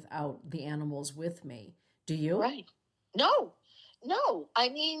work without the animals with me. Do you? Right. No, No, I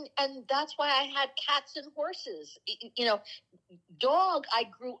mean, and that's why I had cats and horses. You know, dog I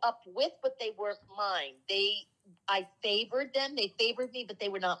grew up with, but they weren't mine. I favored them. They favored me, but they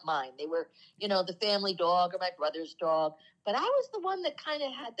were not mine. They were, the family dog or my brother's dog. But I was the one that kind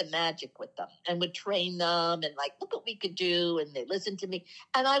of had the magic with them and would train them and like, look what we could do. And they listened to me.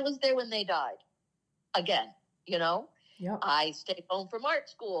 And I was there when they died. Again, Yep. I stayed home from art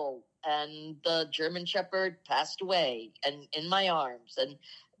school and the German Shepherd passed away and in my arms. And,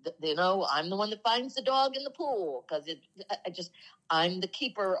 I'm the one that finds the dog in the pool because I'm the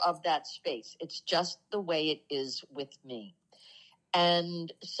keeper of that space. It's just the way it is with me.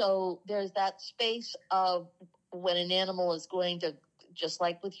 And so there's that space of when an animal is going to, just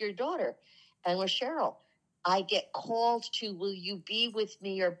like with your daughter and with Cheryl, I get called to, will you be with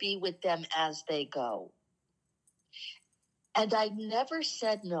me or be with them as they go? And I never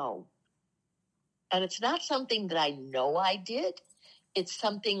said no. And it's not something that I know I did. It's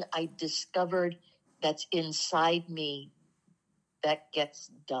something I discovered that's inside me that gets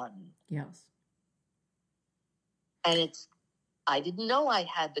done. Yes. And I didn't know I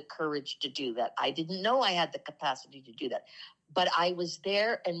had the courage to do that. I didn't know I had the capacity to do that. But I was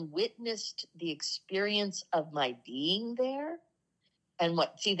there and witnessed the experience of my being there. And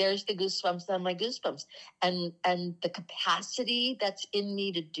there's the goosebumps on my goosebumps. And the capacity that's in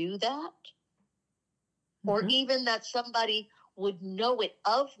me to do that. Or even that somebody would know it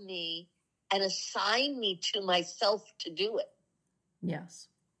of me and assign me to myself to do it. Yes.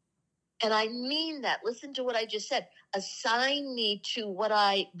 And I mean that. Listen to what I just said. Assign me to what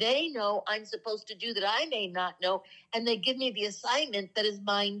they know I'm supposed to do that I may not know. And they give me the assignment that is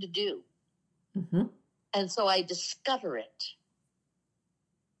mine to do. Mm-hmm. And so I discover it.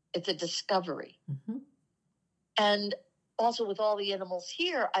 It's a discovery. Mm-hmm. And also with all the animals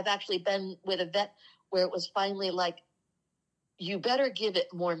here, I've actually been with a vet where it was finally like, you better give it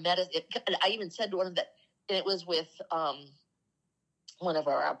more medicine. I even said to one of them, and it was with one of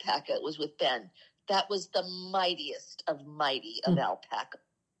our alpaca, it was with Ben. That was the mightiest of mighty of alpaca.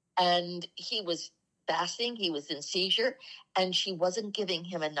 And he was fasting, he was in seizure, and she wasn't giving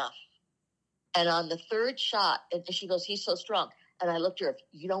him enough. And on the third shot, and she goes, he's so strong. And I looked at her, if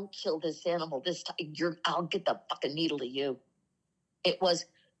you don't kill this animal this time, I'll get the fucking needle to you. It was,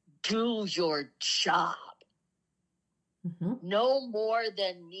 do your job. Mm-hmm. No more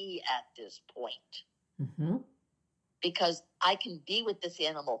than me at this point. Mm-hmm. Because I can be with this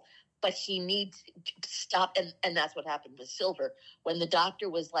animal, but he needs to stop. And that's what happened with Silver. When the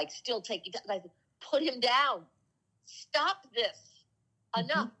doctor was like, still taking, I said, put him down. Stop this.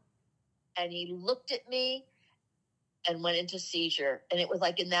 Enough. Mm-hmm. And he looked at me and went into seizure. And it was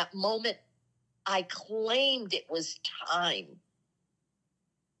like in that moment, I claimed it was time.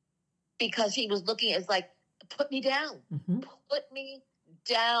 Because he was looking, it's like, put me down. Mm-hmm. Put me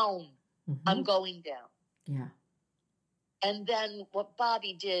down. Mm-hmm. I'm going down. Yeah. And then what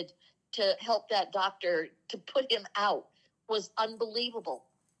Bobby did to help that doctor to put him out was unbelievable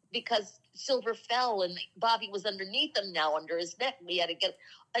because Silver fell and Bobby was underneath him now under his neck. We had to get,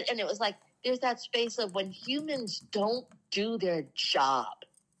 and it was like, there's that space of when humans don't do their job,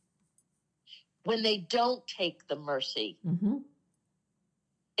 when they don't take the mercy, mm-hmm.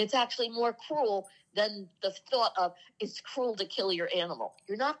 It's actually more cruel than the thought of it's cruel to kill your animal.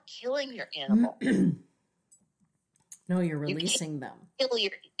 You're not killing your animal. No, you're releasing them.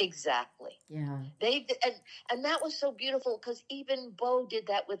 Exactly. Yeah. And that was so beautiful because even Bo did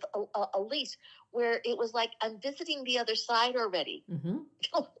that with Elise, where it was like, I'm visiting the other side already. Mm-hmm.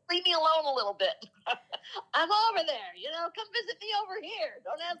 Leave me alone a little bit. I'm over there, come visit me over here.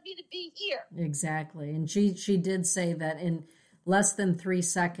 Don't ask me to be here. Exactly. And she did say that in less than 3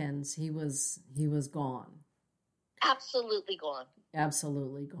 seconds, he was gone. Absolutely gone.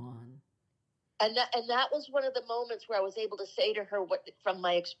 Absolutely gone. And that was one of the moments where I was able to say to her, from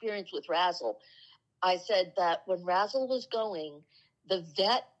my experience with Razzle, I said that when Razzle was going, the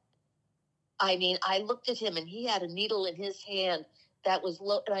vet, I looked at him and he had a needle in his hand that was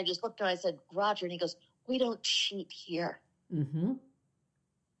low. And I just looked and I said, Roger, and he goes, we don't cheat here. Mm-hmm.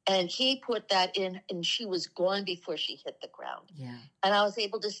 And he put that in and she was gone before she hit the ground. Yeah. And I was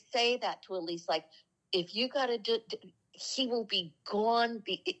able to say that to Elise, like, if you got to do, he will be gone.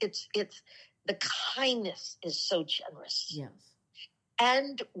 It's the kindness is so generous. Yes.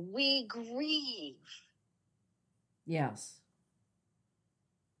 And we grieve. Yes.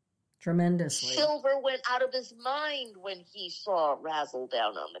 Tremendously. Silver went out of his mind when he saw Razzle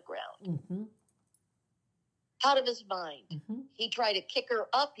down on the ground. Mm-hmm. Out of his mind. Mm-hmm. He tried to kick her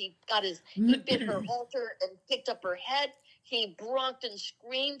up. He bit her halter and picked up her head. He broncked and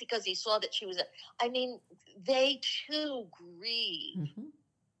screamed because he saw that she was. I mean, they too grieve. Mm-hmm.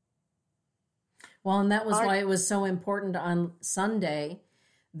 Well, and that was why it was so important on Sunday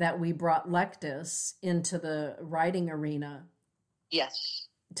that we brought Lectus into the riding arena. Yes.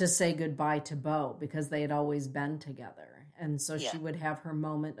 To say goodbye to Bo, because they had always been together. And so she would have her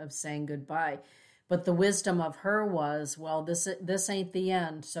moment of saying goodbye. But the wisdom of her was, well, this ain't the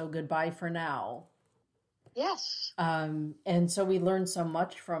end, so goodbye for now. Yes. And so we learned so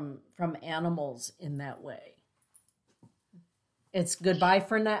much from animals in that way. It's goodbye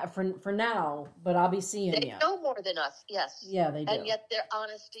for now, but I'll be seeing you. They know more than us, yes. Yeah, they do. And yet their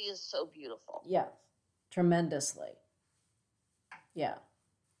honesty is so beautiful. Yes, tremendously. Yeah.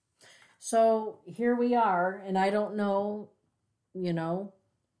 So here we are, and I don't know,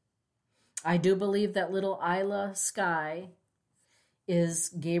 I do believe that little Isla Skye is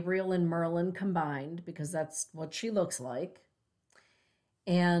Gabriel and Merlin combined, because that's what she looks like.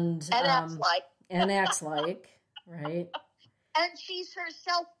 And acts like. And acts like, right? And she's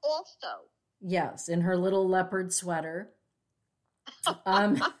herself also. Yes, in her little leopard sweater.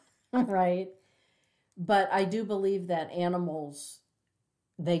 Right. But I do believe that animals,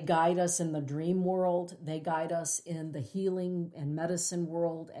 they guide us in the dream world. They guide us in the healing and medicine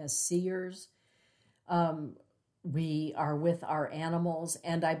world as seers. We are with our animals.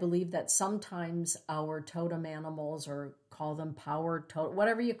 And I believe that sometimes our totem animals, or call them power totem,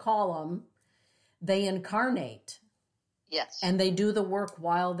 whatever you call them, they incarnate. Yes. And they do the work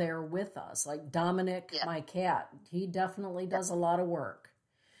while they're with us. Like Dominic, my cat, he definitely does a lot of work.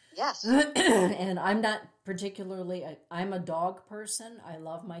 Yes. And I'm not particularly, I'm a dog person. I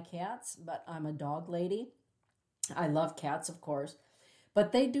love my cats, but I'm a dog lady. I love cats, of course.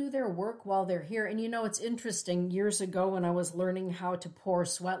 But they do their work while they're here. And it's interesting. Years ago when I was learning how to pour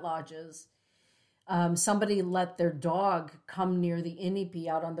sweat lodges, somebody let their dog come near the inipi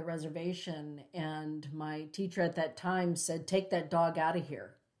out on the reservation. And my teacher at that time said, take that dog out of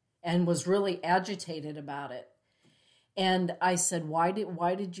here, and was really agitated about it. And I said, why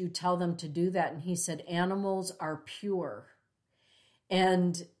did you tell them to do that? And he said, animals are pure.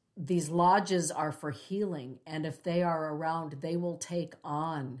 And these lodges are for healing. And if they are around, they will take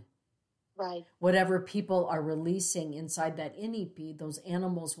on whatever people are releasing inside that inipi. Those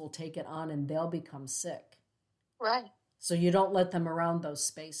animals will take it on, and they'll become sick. Right. So you don't let them around those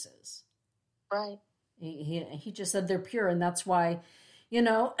spaces. Right. He just said they're pure. And that's why, in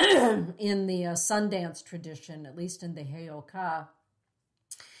the Sundance tradition, at least in the Heyoka,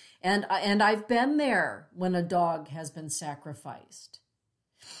 and I've been there when a dog has been sacrificed.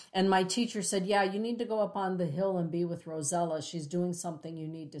 And my teacher said, yeah, you need to go up on the hill and be with Rosella. She's doing something you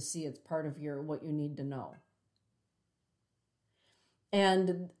need to see. It's part of what you need to know.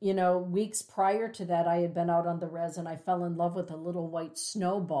 And, weeks prior to that, I had been out on the res, and I fell in love with a little white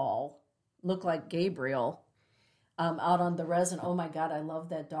snowball, looked like Gabriel, out on the res. And oh my God, I love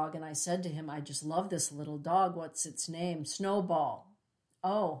that dog. And I said to him, I just love this little dog. What's its name? Snowball.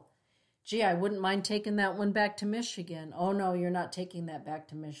 Oh, gee, I wouldn't mind taking that one back to Michigan. Oh, no, you're not taking that back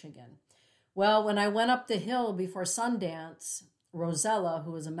to Michigan. Well, when I went up the hill before Sundance, Rosella,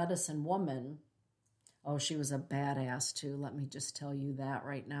 who was a medicine woman, oh, she was a badass too. Let me just tell you that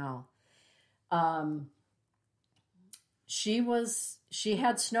right now. She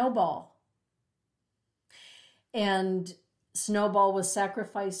had Snowball. And Snowball was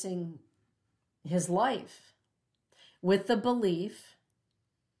sacrificing his life with the belief,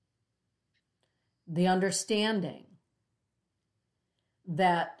 the understanding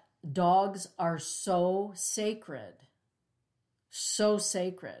that dogs are so sacred,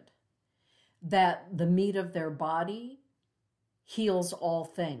 that the meat of their body heals all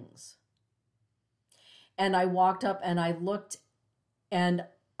things. And I walked up and I looked and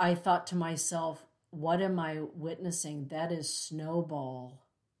I thought to myself, what am I witnessing? That is Snowball.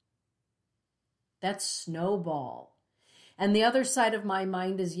 That's Snowball. And the other side of my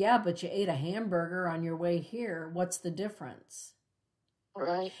mind is, yeah, but you ate a hamburger on your way here. What's the difference?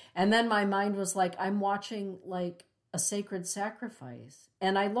 Right. And then my mind was like, I'm watching like a sacred sacrifice.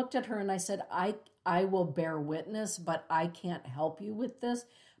 And I looked at her and I said, I will bear witness, but I can't help you with this,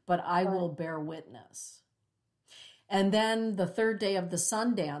 but I will bear witness. And then the third day of the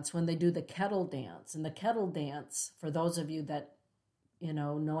Sundance, when they do the kettle dance, and the kettle dance, for those of you that,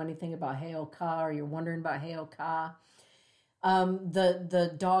 know anything about Heyoka, or you're wondering about Heyoka,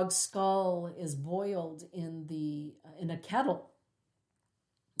 the dog's skull is boiled in a kettle.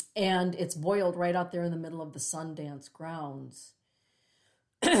 And it's boiled right out there in the middle of the Sundance grounds.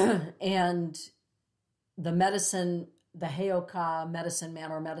 And the Heyoka medicine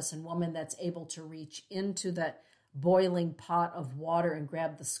man or medicine woman that's able to reach into that boiling pot of water and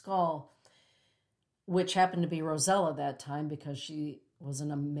grabbed the skull, which happened to be Rosella that time because she was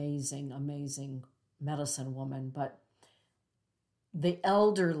an amazing, amazing medicine woman. But the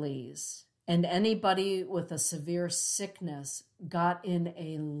elderlies and anybody with a severe sickness got in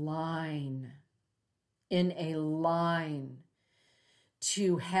a line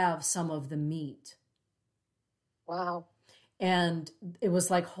to have some of the meat. Wow. And it was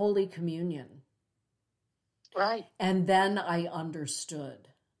like Holy Communion. Right. And then I understood.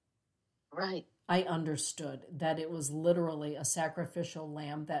 Right. I understood that it was literally a sacrificial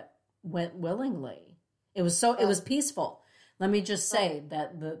lamb that went willingly. It was so, it was peaceful. Let me just say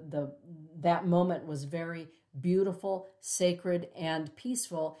that that moment was very beautiful, sacred, and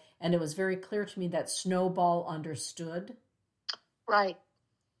peaceful. And it was very clear to me that Snowball understood. Right.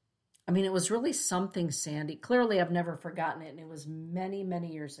 I mean, it was really something, Sandy. Clearly, I've never forgotten it, and it was many,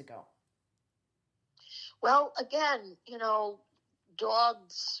 many years ago. Well, again,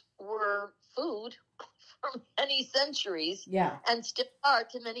 dogs were food for many centuries, and still are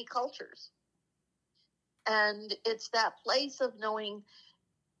to many cultures. And it's that place of knowing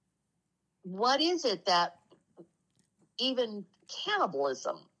what is it that even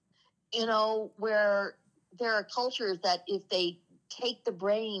cannibalism, where there are cultures that if they take the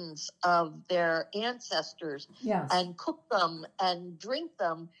brains of their ancestors and cook them and drink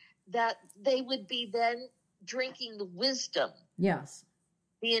them, that they would be then drinking the wisdom,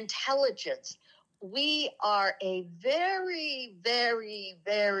 the intelligence. We are a very, very,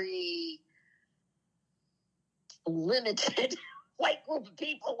 very limited white group of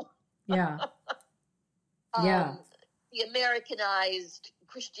people. The Americanized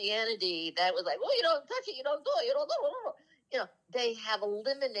Christianity that was like, well, you don't touch it, you don't do it, you don't do it. They have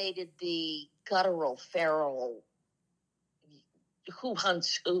eliminated the guttural, feral, who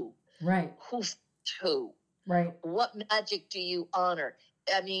hunts who? Right. Who's who? Right. What magic do you honor?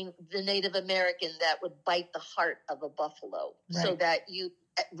 I mean, the Native American that would bite the heart of a buffalo so that you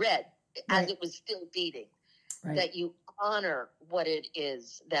read as it was still beating, that you honor what it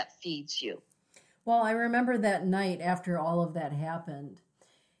is that feeds you. Well, I remember that night after all of that happened,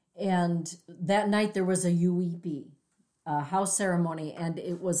 and that night there was a UEP, house ceremony, and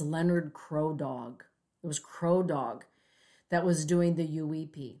it was Leonard Crow Dog. It was Crow Dog that was doing the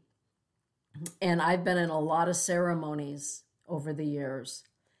UEP. And I've been in a lot of ceremonies over the years.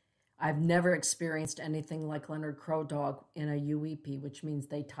 I've never experienced anything like Leonard Crow Dog in a UEP, which means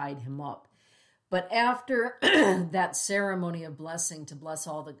they tied him up. But after that ceremony of blessing to bless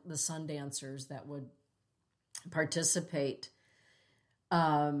all the sun dancers that would participate,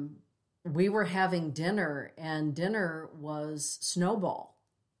 we were having dinner, and dinner was Snowball.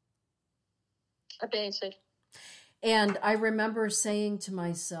 Amazing. And I remember saying to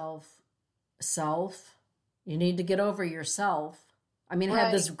myself, self, you need to get over yourself. I mean, I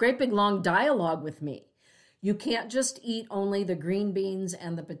had this great big long dialogue with me. You can't just eat only the green beans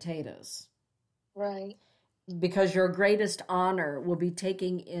and the potatoes. Right. Because your greatest honor will be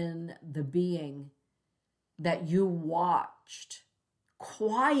taking in the being that you watched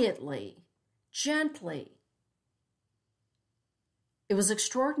quietly, gently. It was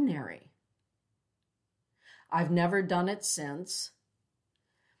extraordinary. I've never done it since.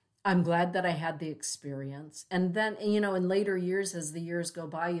 I'm glad that I had the experience. And then, in later years, as the years go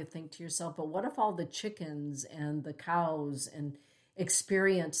by, you think to yourself, but what if all the chickens and the cows and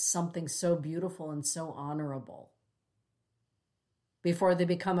experience something so beautiful and so honorable before they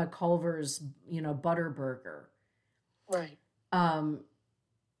become a Culver's, butter burger? Right.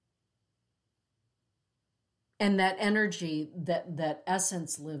 And that energy, that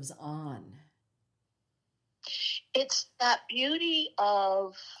essence lives on. It's that beauty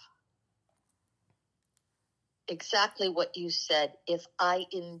of exactly what you said. If I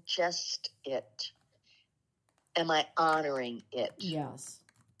ingest it, am I honoring it? Yes.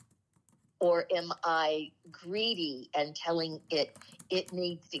 Or am I greedy and telling it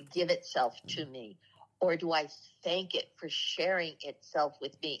needs to give itself to me? Or do I thank it for sharing itself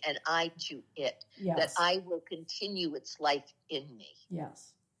with me and I to it? Yes. That I will continue its life in me.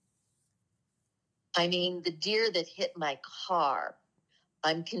 Yes. I mean, the deer that hit my car,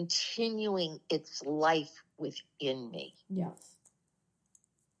 I'm continuing its life within me. Yes.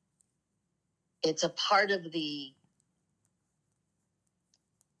 It's a part of the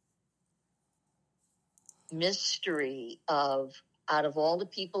mystery of, out of all the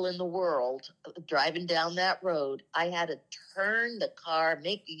people in the world driving down that road, I had to turn the car,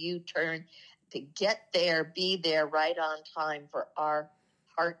 make a U-turn to get there, be there right on time for our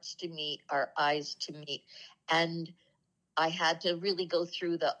hearts to meet, our eyes to meet. And I had to really go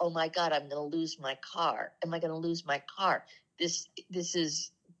through the, oh my God, I'm going to lose my car. Am I going to lose my car? This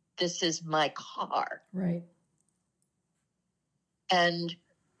is my car. Right. And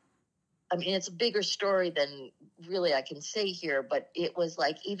I mean, it's a bigger story than really I can say here, but it was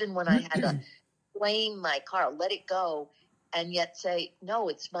like, even when I had to blame my car, let it go, and yet say, no,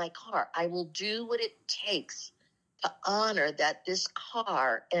 it's my car. I will do what it takes to honor that this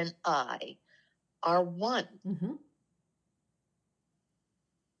car and I are one. Mm-hmm.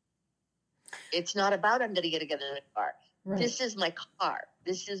 It's not about I'm going to get in a car. Right. This is my car.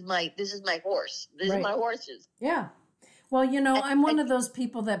 This is my horse. These are my horses. Yeah. Well, you know, I'm one of those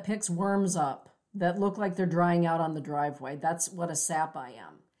people that picks worms up that look like they're drying out on the driveway. That's what a sap I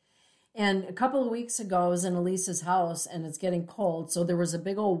am. And a couple of weeks ago, I was in Elisa's house, and it's getting cold, so there was a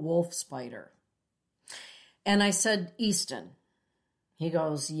big old wolf spider. And I said, Easton. He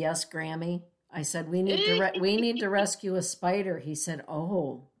goes, yes, Grammy. I said, we need to rescue a spider. He said,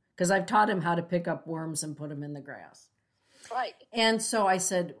 oh, because I've taught him how to pick up worms and put them in the grass. Right. And so I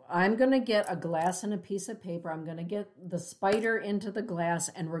said, I'm going to get a glass and a piece of paper. I'm going to get the spider into the glass,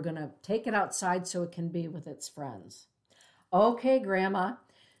 and we're going to take it outside so it can be with its friends. Okay, Grandma.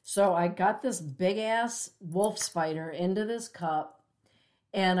 So I got this big-ass wolf spider into this cup,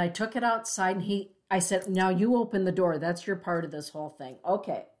 and I took it outside, and I said, now you open the door. That's your part of this whole thing.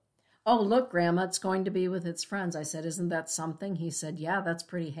 Okay. Oh, look, Grandma, it's going to be with its friends. I said, isn't that something? He said, yeah, that's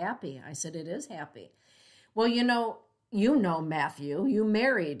pretty happy. I said, it is happy. Well, you know, Matthew, you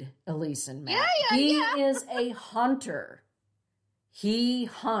married Elise and Matt. Yeah, he is a hunter. He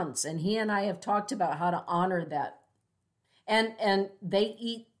hunts, and he and I have talked about how to honor that. And they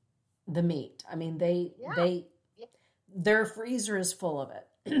eat the meat. I mean, their freezer is full of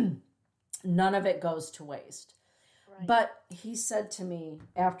it. None of it goes to waste. Right. But he said to me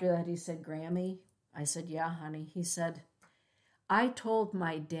after that, he said, Grammy, I said, yeah, honey. He said, I told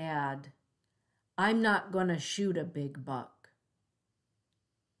my dad, I'm not going to shoot a big buck.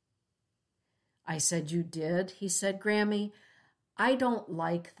 I said, you did? He said, Grammy, I don't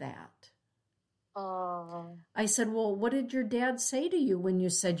like that. I said, well, what did your dad say to you when you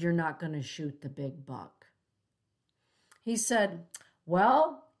said you're not going to shoot the big buck? He said,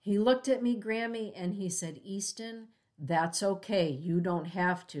 well, he looked at me, Grammy, and he said, Easton, that's okay. You don't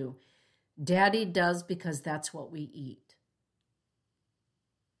have to. Daddy does because that's what we eat.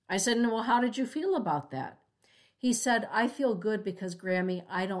 I said, well, how did you feel about that? He said, I feel good because, Grammy,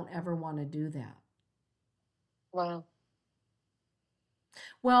 I don't ever want to do that. Wow.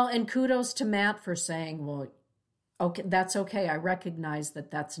 Well, and kudos to Matt for saying, well, okay, that's okay. I recognize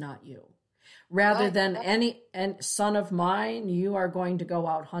that that's not you. Rather than and son of mine, you are going to go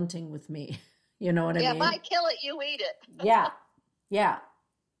out hunting with me. You know what I mean? Yeah, if I kill it, you eat it. Yeah.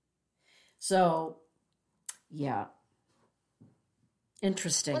 So, yeah.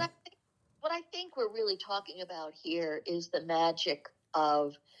 Interesting. What I think we're really talking about here is the magic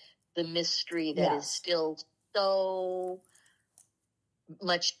of the mystery that is still so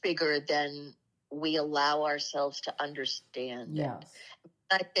much bigger than we allow ourselves to understand. Yes.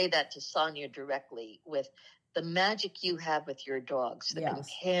 I say that to Sonia directly with the magic you have with your dogs, the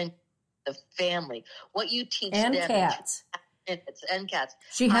companion, the family, what you teach and them. Cats. And cats.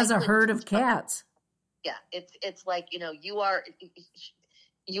 She has a herd of cats. Yeah, it's like, you are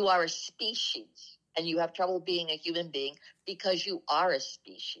a species, and you have trouble being a human being because you are a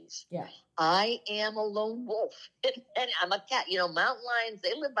species. Yeah. I am a lone wolf, and I'm a cat. Mountain lions,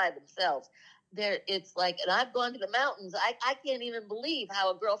 they live by themselves. It's like, and I've gone to the mountains. I can't even believe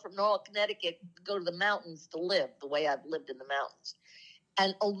how a girl from Norwell, Connecticut could go to the mountains to live the way I've lived in the mountains,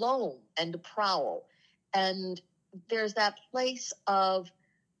 and alone and to prowl. And there's that place of,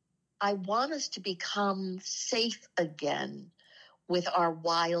 I want us to become safe again with our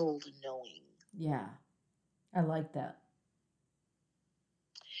wild knowing. Yeah, I like that.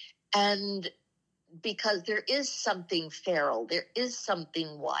 And because there is something feral, there is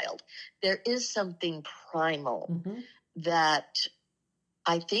something wild, there is something primal that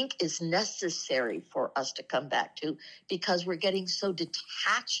I think is necessary for us to come back to, because we're getting so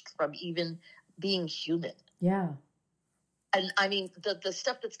detached from even being human. Yeah. And I mean, the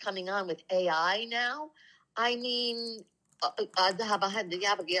stuff that's coming on with AI now, I mean,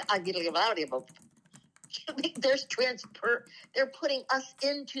 they're putting us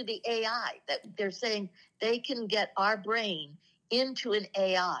into the AI, that they're saying they can get our brain into an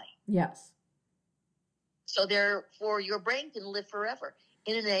AI. Yes. So therefore your brain can live forever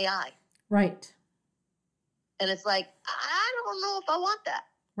in an AI. Right. And it's like, I don't know if I want that.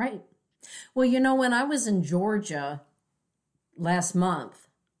 Right. Well, when I was in Georgia last month,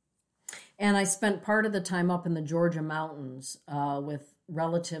 And I spent part of the time up in the Georgia mountains with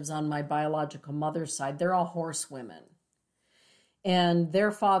relatives on my biological mother's side. They're all horsewomen. And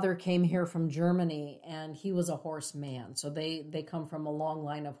their father came here from Germany, and he was a horseman. So they come from a long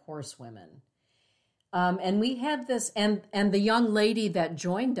line of horsewomen. And we had this, and the young lady that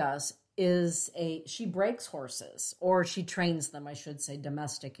joined us she breaks horses, or she trains them, I should say,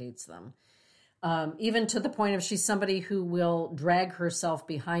 domesticates them. Even to the point of she's somebody who will drag herself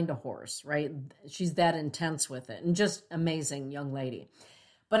behind a horse, right? She's that intense with it, and just amazing young lady.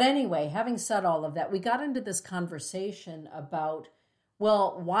 But anyway, having said all of that, we got into this conversation about,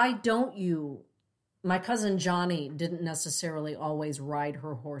 well, why don't you? My cousin Johnny didn't necessarily always ride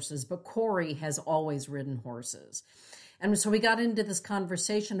her horses, but Corey has always ridden horses. And so we got into this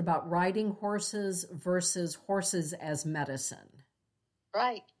conversation about riding horses versus horses as medicine.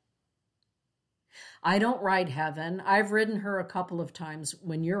 Right. I don't ride Heaven. I've ridden her a couple of times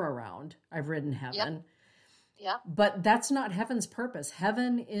when you're around. I've ridden Heaven. Yep. Yeah. But that's not Heaven's purpose.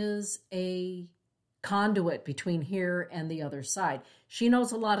 Heaven is a conduit between here and the other side. She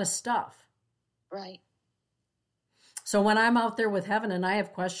knows a lot of stuff. Right. So when I'm out there with Heaven and I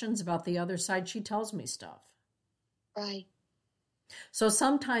have questions about the other side, she tells me stuff. Right. So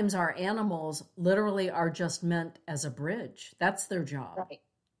sometimes our animals literally are just meant as a bridge. That's their job. Right.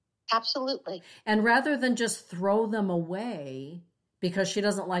 Absolutely. And rather than just throw them away because she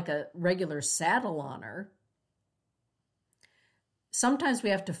doesn't like a regular saddle on her, sometimes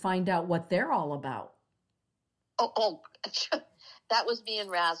we have to find out what they're all about. Oh, that was me and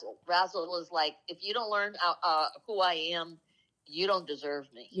Razzle. Razzle was like, if you don't learn who I am, you don't deserve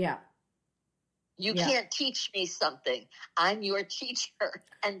me. Yeah. You can't teach me something. I'm your teacher.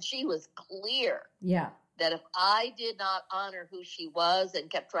 And she was clear. Yeah. That if I did not honor who she was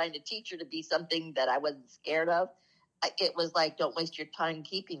and kept trying to teach her to be something that I wasn't scared of, it was like, don't waste your time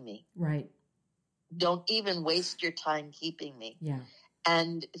keeping me. Right. Don't even waste your time keeping me. Yeah.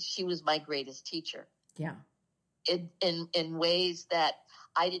 And she was my greatest teacher. Yeah. In ways that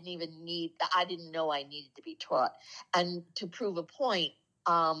I didn't know I needed to be taught. And to prove a point,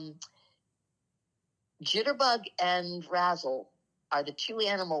 Jitterbug and Razzle are the two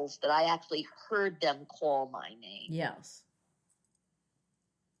animals that I actually heard them call my name. Yes.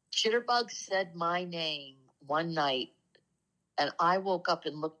 Jitterbug said my name one night, and I woke up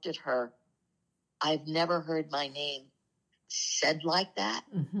and looked at her. I've never heard my name said like that,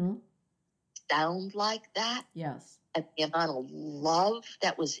 sound like that. Yes. And the amount of love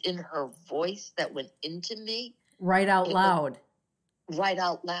that was in her voice that went into me. Right out loud. Right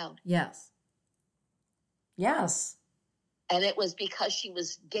out loud. Yes. Yes. And it was because she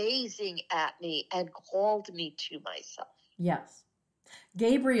was gazing at me and called me to myself. Yes.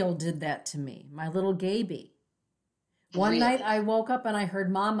 Gabriel did that to me, my little Gaby. One night I woke up and I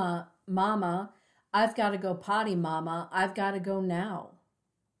heard, Mama, Mama, I've got to go potty, Mama. I've got to go now.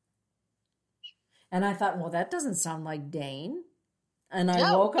 And I thought, well, that doesn't sound like Dane. And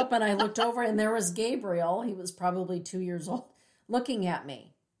I woke up and I looked over and there was Gabriel. He was probably 2 years old, looking at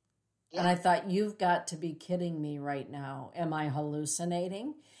me. Yeah. And I thought, you've got to be kidding me right now. Am I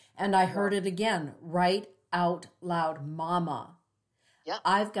hallucinating? And I heard it again, right out loud, Mama. Yeah.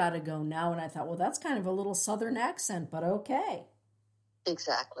 I've got to go now. And I thought, well, that's kind of a little Southern accent, but okay.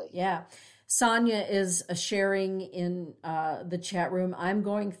 Exactly. Yeah. Sonia is sharing in the chat room. I'm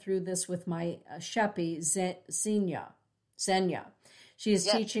going through this with my Sheppy, Senya. She is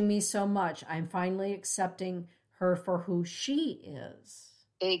teaching me so much. I'm finally accepting her for who she is.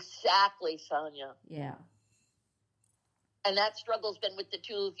 Exactly, Sonia. Yeah. And that struggle's been with the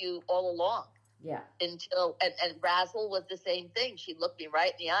two of you all along. Yeah. Until, and Razzle was the same thing. She looked me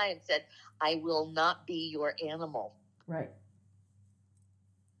right in the eye and said, I will not be your animal. Right.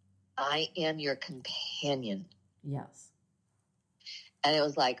 I am your companion. Yes. And it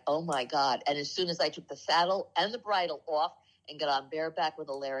was like, oh my God. And as soon as I took the saddle and the bridle off and got on bareback with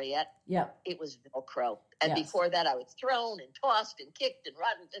a lariat, it was Velcro. And before that, I was thrown and tossed and kicked and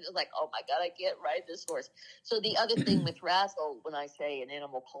run. And it was like, oh my God, I can't ride this horse. So the other thing with Razzle, when I say an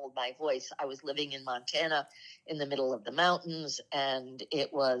animal called my voice, I was living in Montana in the middle of the mountains, and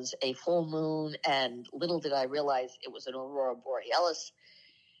it was a full moon. And little did I realize it was an aurora borealis.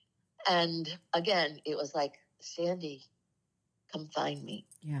 And again, it was like, Sandy, come find me.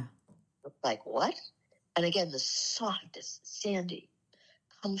 Yeah. Like, what? And again, the softest, Sandy,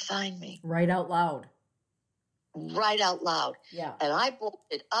 come find me. Right out loud. Right out loud. Yeah. And I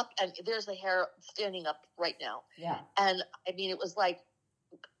bolted up, and there's the hair standing up right now. Yeah. And I mean, it was like,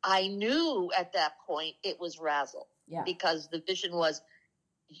 I knew at that point it was Razzle. Yeah. Because the vision was,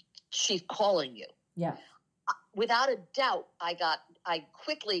 she's calling you. Yeah. without a doubt, I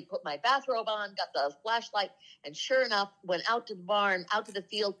quickly put my bathrobe on, got the flashlight, and sure enough, went out to the barn, out to the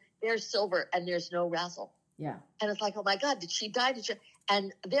field. There's Silver, and there's no Razzle. Yeah. And it's like, oh my God, did she die?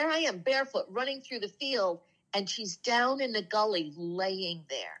 And there I am, barefoot, running through the field, and she's down in the gully, laying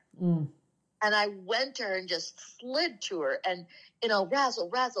there. Mm. And I went to her and just slid to her, and Razzle,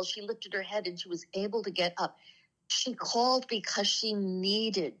 Razzle. She lifted her head, and she was able to get up. She called because she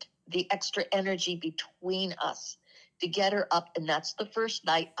needed the extra energy between us to get her up. And that's the first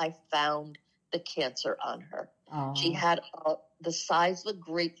night I found the cancer on her. Oh. She had the size of a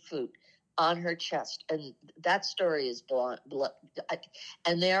grapefruit on her chest. And that story is blood.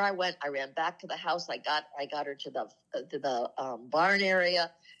 And there I went. I ran back to the house. I got her to the barn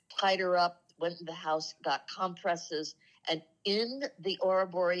area, tied her up, went in the house, got compresses. And in the Aurora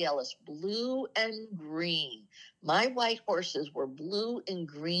Borealis, blue and green, my white horses were blue and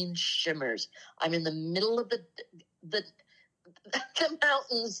green shimmers. I'm in the middle of the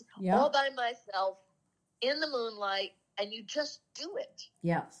mountains, yeah. all by myself, in the moonlight, and you just do it.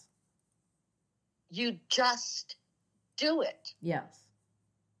 Yes. You just do it. Yes.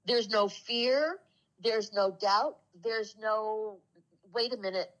 There's no fear. There's no doubt. There's no, wait a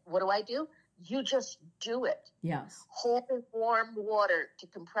minute, what do? You just do it. Yes. Hold warm water to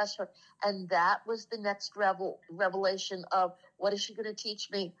compress her. And that was the next revelation of, what is she going to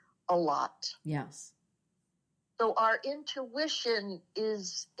teach me? A lot. Yes. So our intuition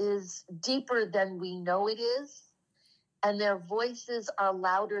is deeper than we know it is. And their voices are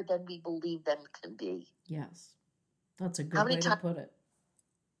louder than we believe them can be. Yes. That's a good way to put it.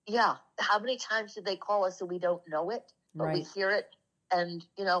 Yeah. How many times did they call us and we don't know it, but right. we hear it? And,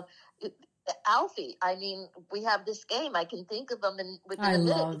 Alfie, I mean, we have this game. I can think of him within a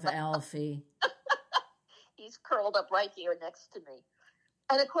minute. I love Alfie. He's curled up right here next to me.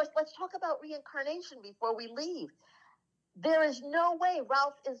 And, of course, let's talk about reincarnation before we leave. There is no way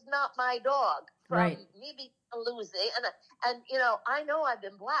Ralph is not my dog from right. me being a Lucy. And I know I've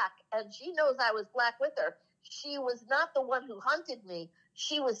been black, and she knows I was black with her. She was not the one who hunted me.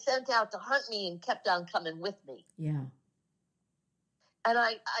 She was sent out to hunt me and kept on coming with me. Yeah. And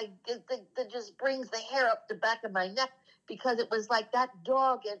that just brings the hair up the back of my neck, because it was like that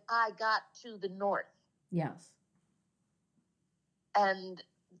dog and I got to the north. Yes. And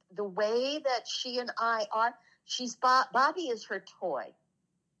the way that she and I are, Bobby is her toy.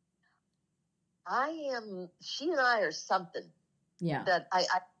 She and I are something. Yeah. That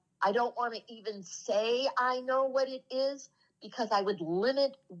I don't want to even say I know what it is, because I would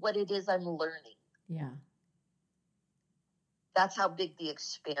limit what it is I'm learning. Yeah. That's how big the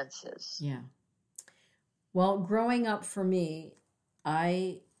expanse is. Yeah. Well, growing up for me,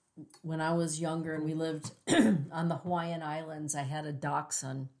 when I was younger and we lived on the Hawaiian Islands, I had a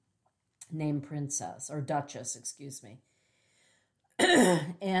dachshund named Duchess, excuse me.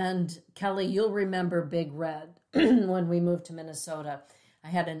 And Kelly, you'll remember Big Red. When we moved to Minnesota, I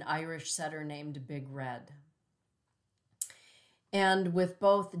had an Irish setter named Big Red. And with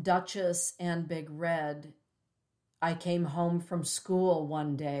both Duchess and Big Red, I came home from school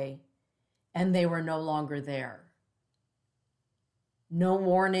one day and they were no longer there. No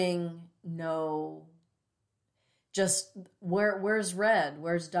warning, no, just where's Red?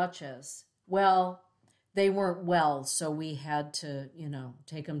 Where's Duchess? Well, they weren't well, so we had to,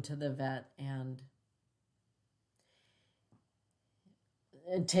 take them to the vet and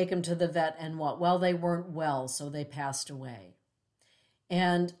take them to the vet and what? Well, they weren't well, so they passed away.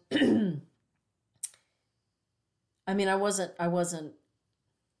 And I mean, I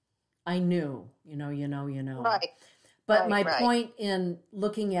knew, Right. But my point in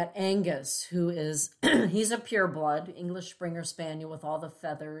looking at Angus, who is, he's a pureblood English Springer Spaniel with all the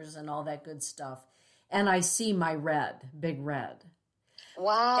feathers and all that good stuff. And I see my Big Red.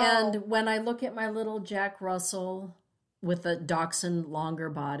 Wow. And when I look at my little Jack Russell with a dachshund longer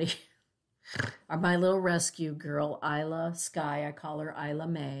body, or my little rescue girl, Isla Sky, I call her Isla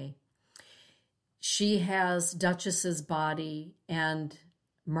May. She has Duchess's body and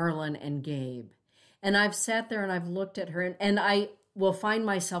Merlin and Gabe. And I've sat there and I've looked at her and I will find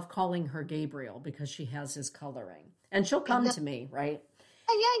myself calling her Gabriel because she has his coloring. And she'll come to me, right?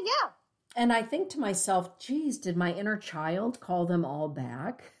 Yeah. And I think to myself, geez, did my inner child call them all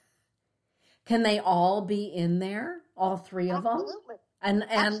back? Can they all be in there? All three of them? And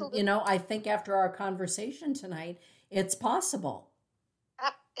Absolutely. I think after our conversation tonight, it's possible.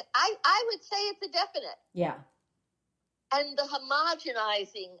 I would say it's a definite. Yeah. And the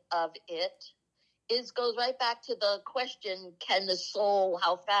homogenizing of it goes right back to the question, can the soul,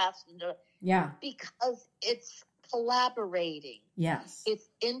 how fast? Yeah. Because it's collaborating. Yes. It's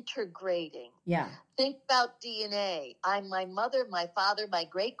integrating. Yeah. Think about DNA. I'm my mother, my father, my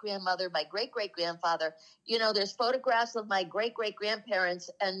great-grandmother, my great-great-grandfather. There's photographs of my great-great-grandparents,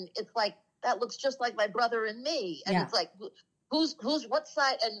 and it's like, that looks just like my brother and me. And it's like, who's what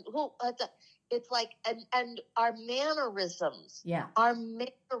side and who? It's like, and our mannerisms. Yeah. Our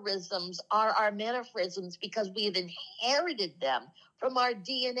mannerisms are our mannerisms because we've inherited them from our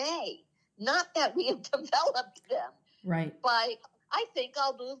DNA. Not that we have developed them. Right. I think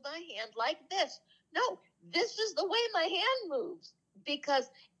I'll move my hand like this. No, this is the way my hand moves because,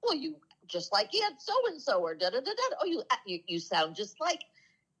 you just like Aunt so-and-so or da-da-da-da. Oh, you sound just like.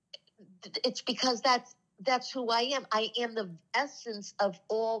 It's because that's who I am. I am the essence of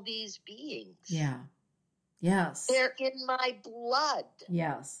all these beings. Yeah. Yes. They're in my blood.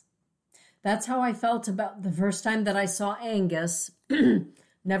 Yes. That's how I felt about the first time that I saw Angus.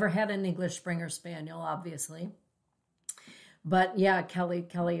 Never had an English Springer Spaniel, obviously. But yeah,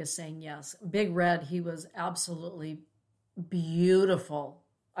 Kelly is saying yes. Big Red, he was absolutely beautiful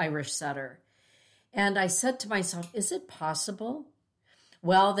Irish setter. And I said to myself, is it possible?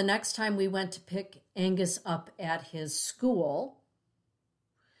 Well, the next time we went to pick Angus up at his school,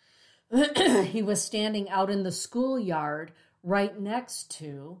 he was standing out in the schoolyard right next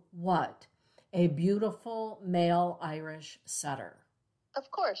to what? A beautiful male Irish setter.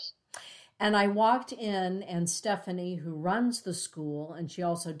 Of course. And I walked in, and Stephanie, who runs the school, and she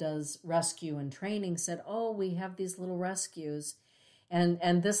also does rescue and training, said, oh, we have these little rescues, and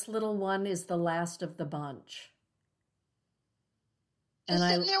this little one is the last of the bunch. Just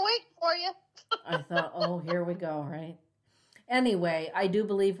sitting there waiting for you. I thought, oh, here we go, right? Anyway, I do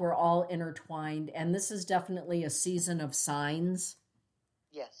believe we're all intertwined, and this is definitely a season of signs.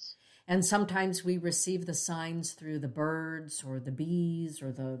 Yes. And sometimes we receive the signs through the birds or the bees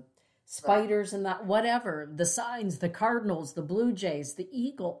or the spiders and that, whatever, the signs, the cardinals, the blue jays, the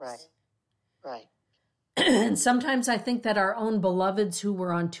eagles. Right. And sometimes I think that our own beloveds who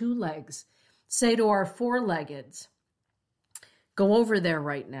were on two legs say to our four-leggeds, go over there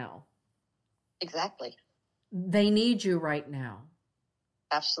right now. Exactly. They need you right now.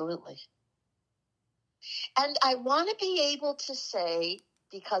 Absolutely. And I want to be able to say,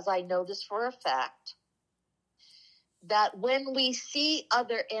 because I know this for a fact, that when we see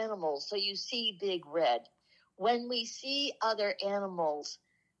other animals, so you see Big Red, when we see other animals,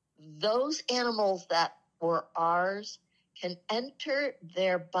 those animals that were ours can enter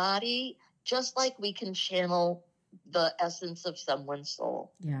their body just like we can channel the essence of someone's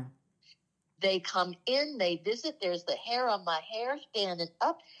soul. Yeah. They come in, they visit, there's the hair on my hair standing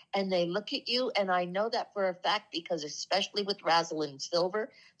up, and they look at you, and I know that for a fact because especially with Rosalind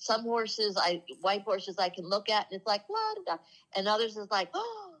Silver, some horses, white horses I can look at, and it's like, blah, blah, blah, and others is like,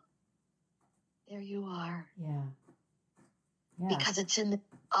 oh, there you are. Yeah. Because it's in the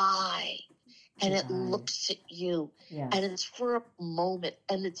eye, and it looks at you, and it's for a moment,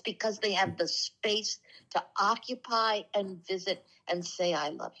 and it's because they have the space to occupy and visit and say, I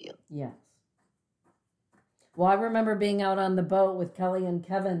love you. Yes. Well, I remember being out on the boat with Kelly and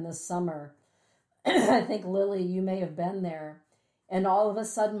Kevin this summer. I think, Lily, you may have been there. And all of a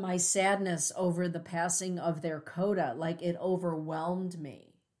sudden, my sadness over the passing of their coda, like it overwhelmed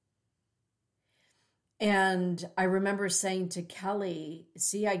me. And I remember saying to Kelly,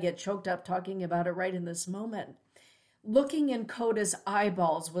 see, I get choked up talking about it right in this moment. Looking in Coda's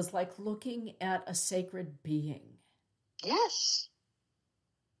eyeballs was like looking at a sacred being. Yes.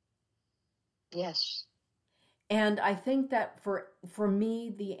 Yes. And I think that for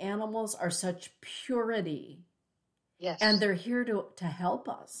me, the animals are such purity. Yes. And they're here to help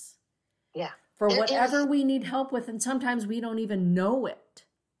us. Yeah. For whatever we need help with, and sometimes we don't even know it.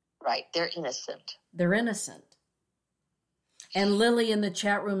 Right. They're innocent. They're innocent. And Lily in the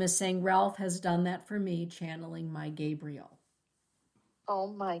chat room is saying, Ralph has done that for me, channeling my Gabriel. Oh,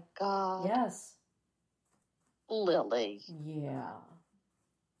 my God. Yes. Lily. Yeah.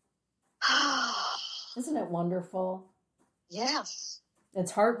 Isn't it wonderful? Yes.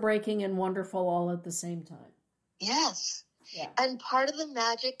 It's heartbreaking and wonderful all at the same time. Yes. Yeah. And part of the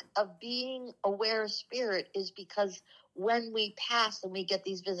magic of being aware of spirit is because when we pass and we get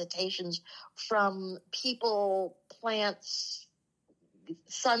these visitations from people, plants,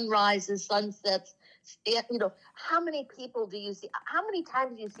 sunrises, sunsets, how many people do you see? How many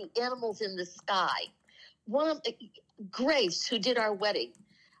times do you see animals in the sky? Grace, who did our wedding,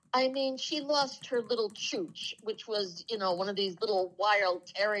 I mean, she lost her little chooch, which was, one of these little wild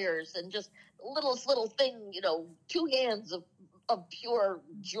terriers, and just little thing, 2 hands of pure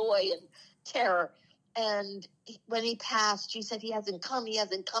joy and terror. And when he passed, she said, he hasn't come.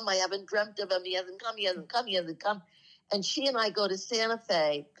 I haven't dreamt of him. He hasn't come. And she and I go to Santa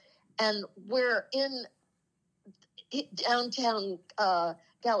Fe, and we're in downtown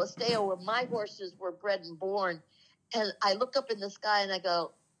Galisteo, where my horses were bred and born. And I look up in the sky and I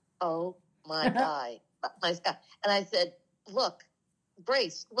go, oh my God, my sky. And I said, look,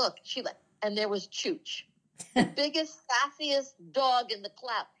 Brace, look. And there was Chooch, the biggest, sassiest dog in the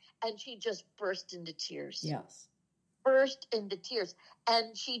cloud. And she just burst into tears. Yes. Burst into tears.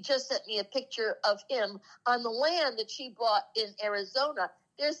 And she just sent me a picture of him on the land that she bought in Arizona.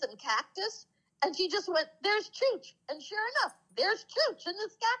 There's some cactus. And she just went, there's Chooch. And sure enough, there's Chooch in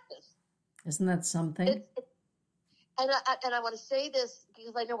this cactus. Isn't that something? And I want to say this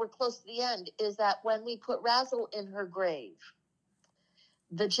because I know we're close to the end, is that when we put Razzle in her grave,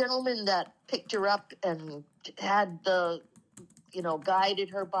 the gentleman that picked her up and had guided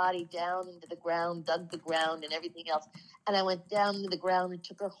her body down into the ground, dug the ground and everything else. And I went down to the ground and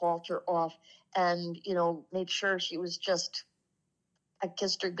took her halter off and, made sure she was I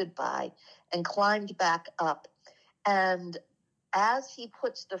kissed her goodbye and climbed back up. And as he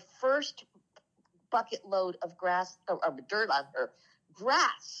puts the first bucket load of grass or dirt on her,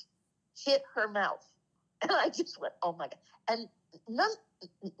 grass hit her mouth. And I just went, oh my God. And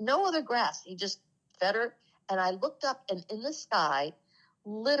no other grass. He just fed her. And I looked up, and in the sky,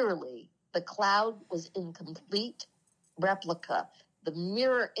 literally, the cloud was in complete replica, the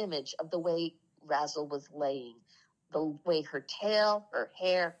mirror image of the way Razzle was laying, the way her tail, her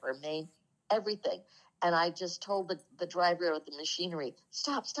hair, her mane, everything. And I just told the driver of the machinery,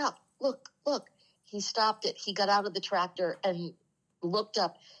 stop, look. He stopped it. He got out of the tractor and looked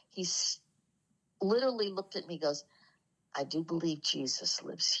up. He literally looked at me, goes, I do believe Jesus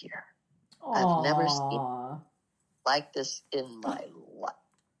lives here. Aww. I've never seen like this in my life.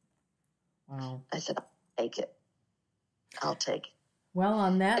 Wow. I said, I'll take it. Well,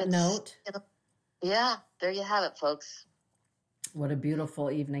 on that note. Yeah, there you have it, folks. What a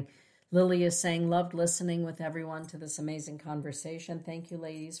beautiful evening. Lily is saying, loved listening with everyone to this amazing conversation. Thank you,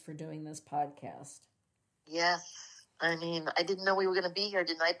 ladies, for doing this podcast. Yes. I mean, I didn't know we were going to be here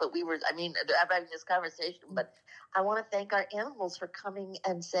tonight, but having this conversation. But I want to thank our animals for coming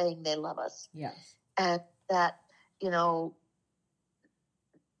and saying they love us. Yes. And that,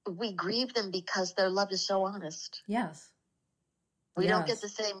 we grieve them because their love is so honest. Yes. We don't get the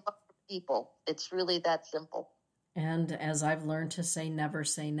same love from people. It's really that simple. And as I've learned to say never,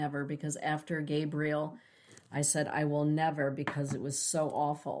 because after Gabriel, I said I will never, because it was so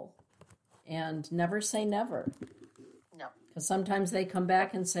awful. And never say never. No. Because sometimes they come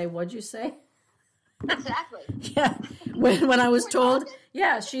back and say, what'd you say? Exactly. Yeah. When I was told,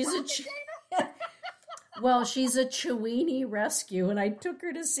 she's she's a Chiweenie rescue. And I took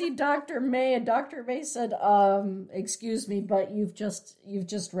her to see Dr. May, and Dr. May said, excuse me, but you've just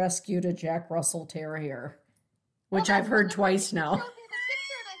rescued a Jack Russell Terrier. Which I've heard twice now. Showed me the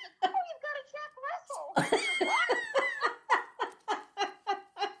picture and I said, you've got a Jack Russell.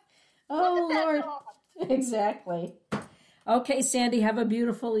 Oh, Lord. Exactly. Okay, Sandy, have a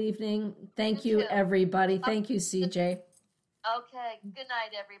beautiful evening. Thank you, everybody. Thank you, CJ. Okay. Good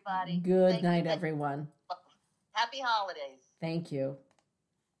night, everybody. Good night, everyone. Happy holidays. Thank you.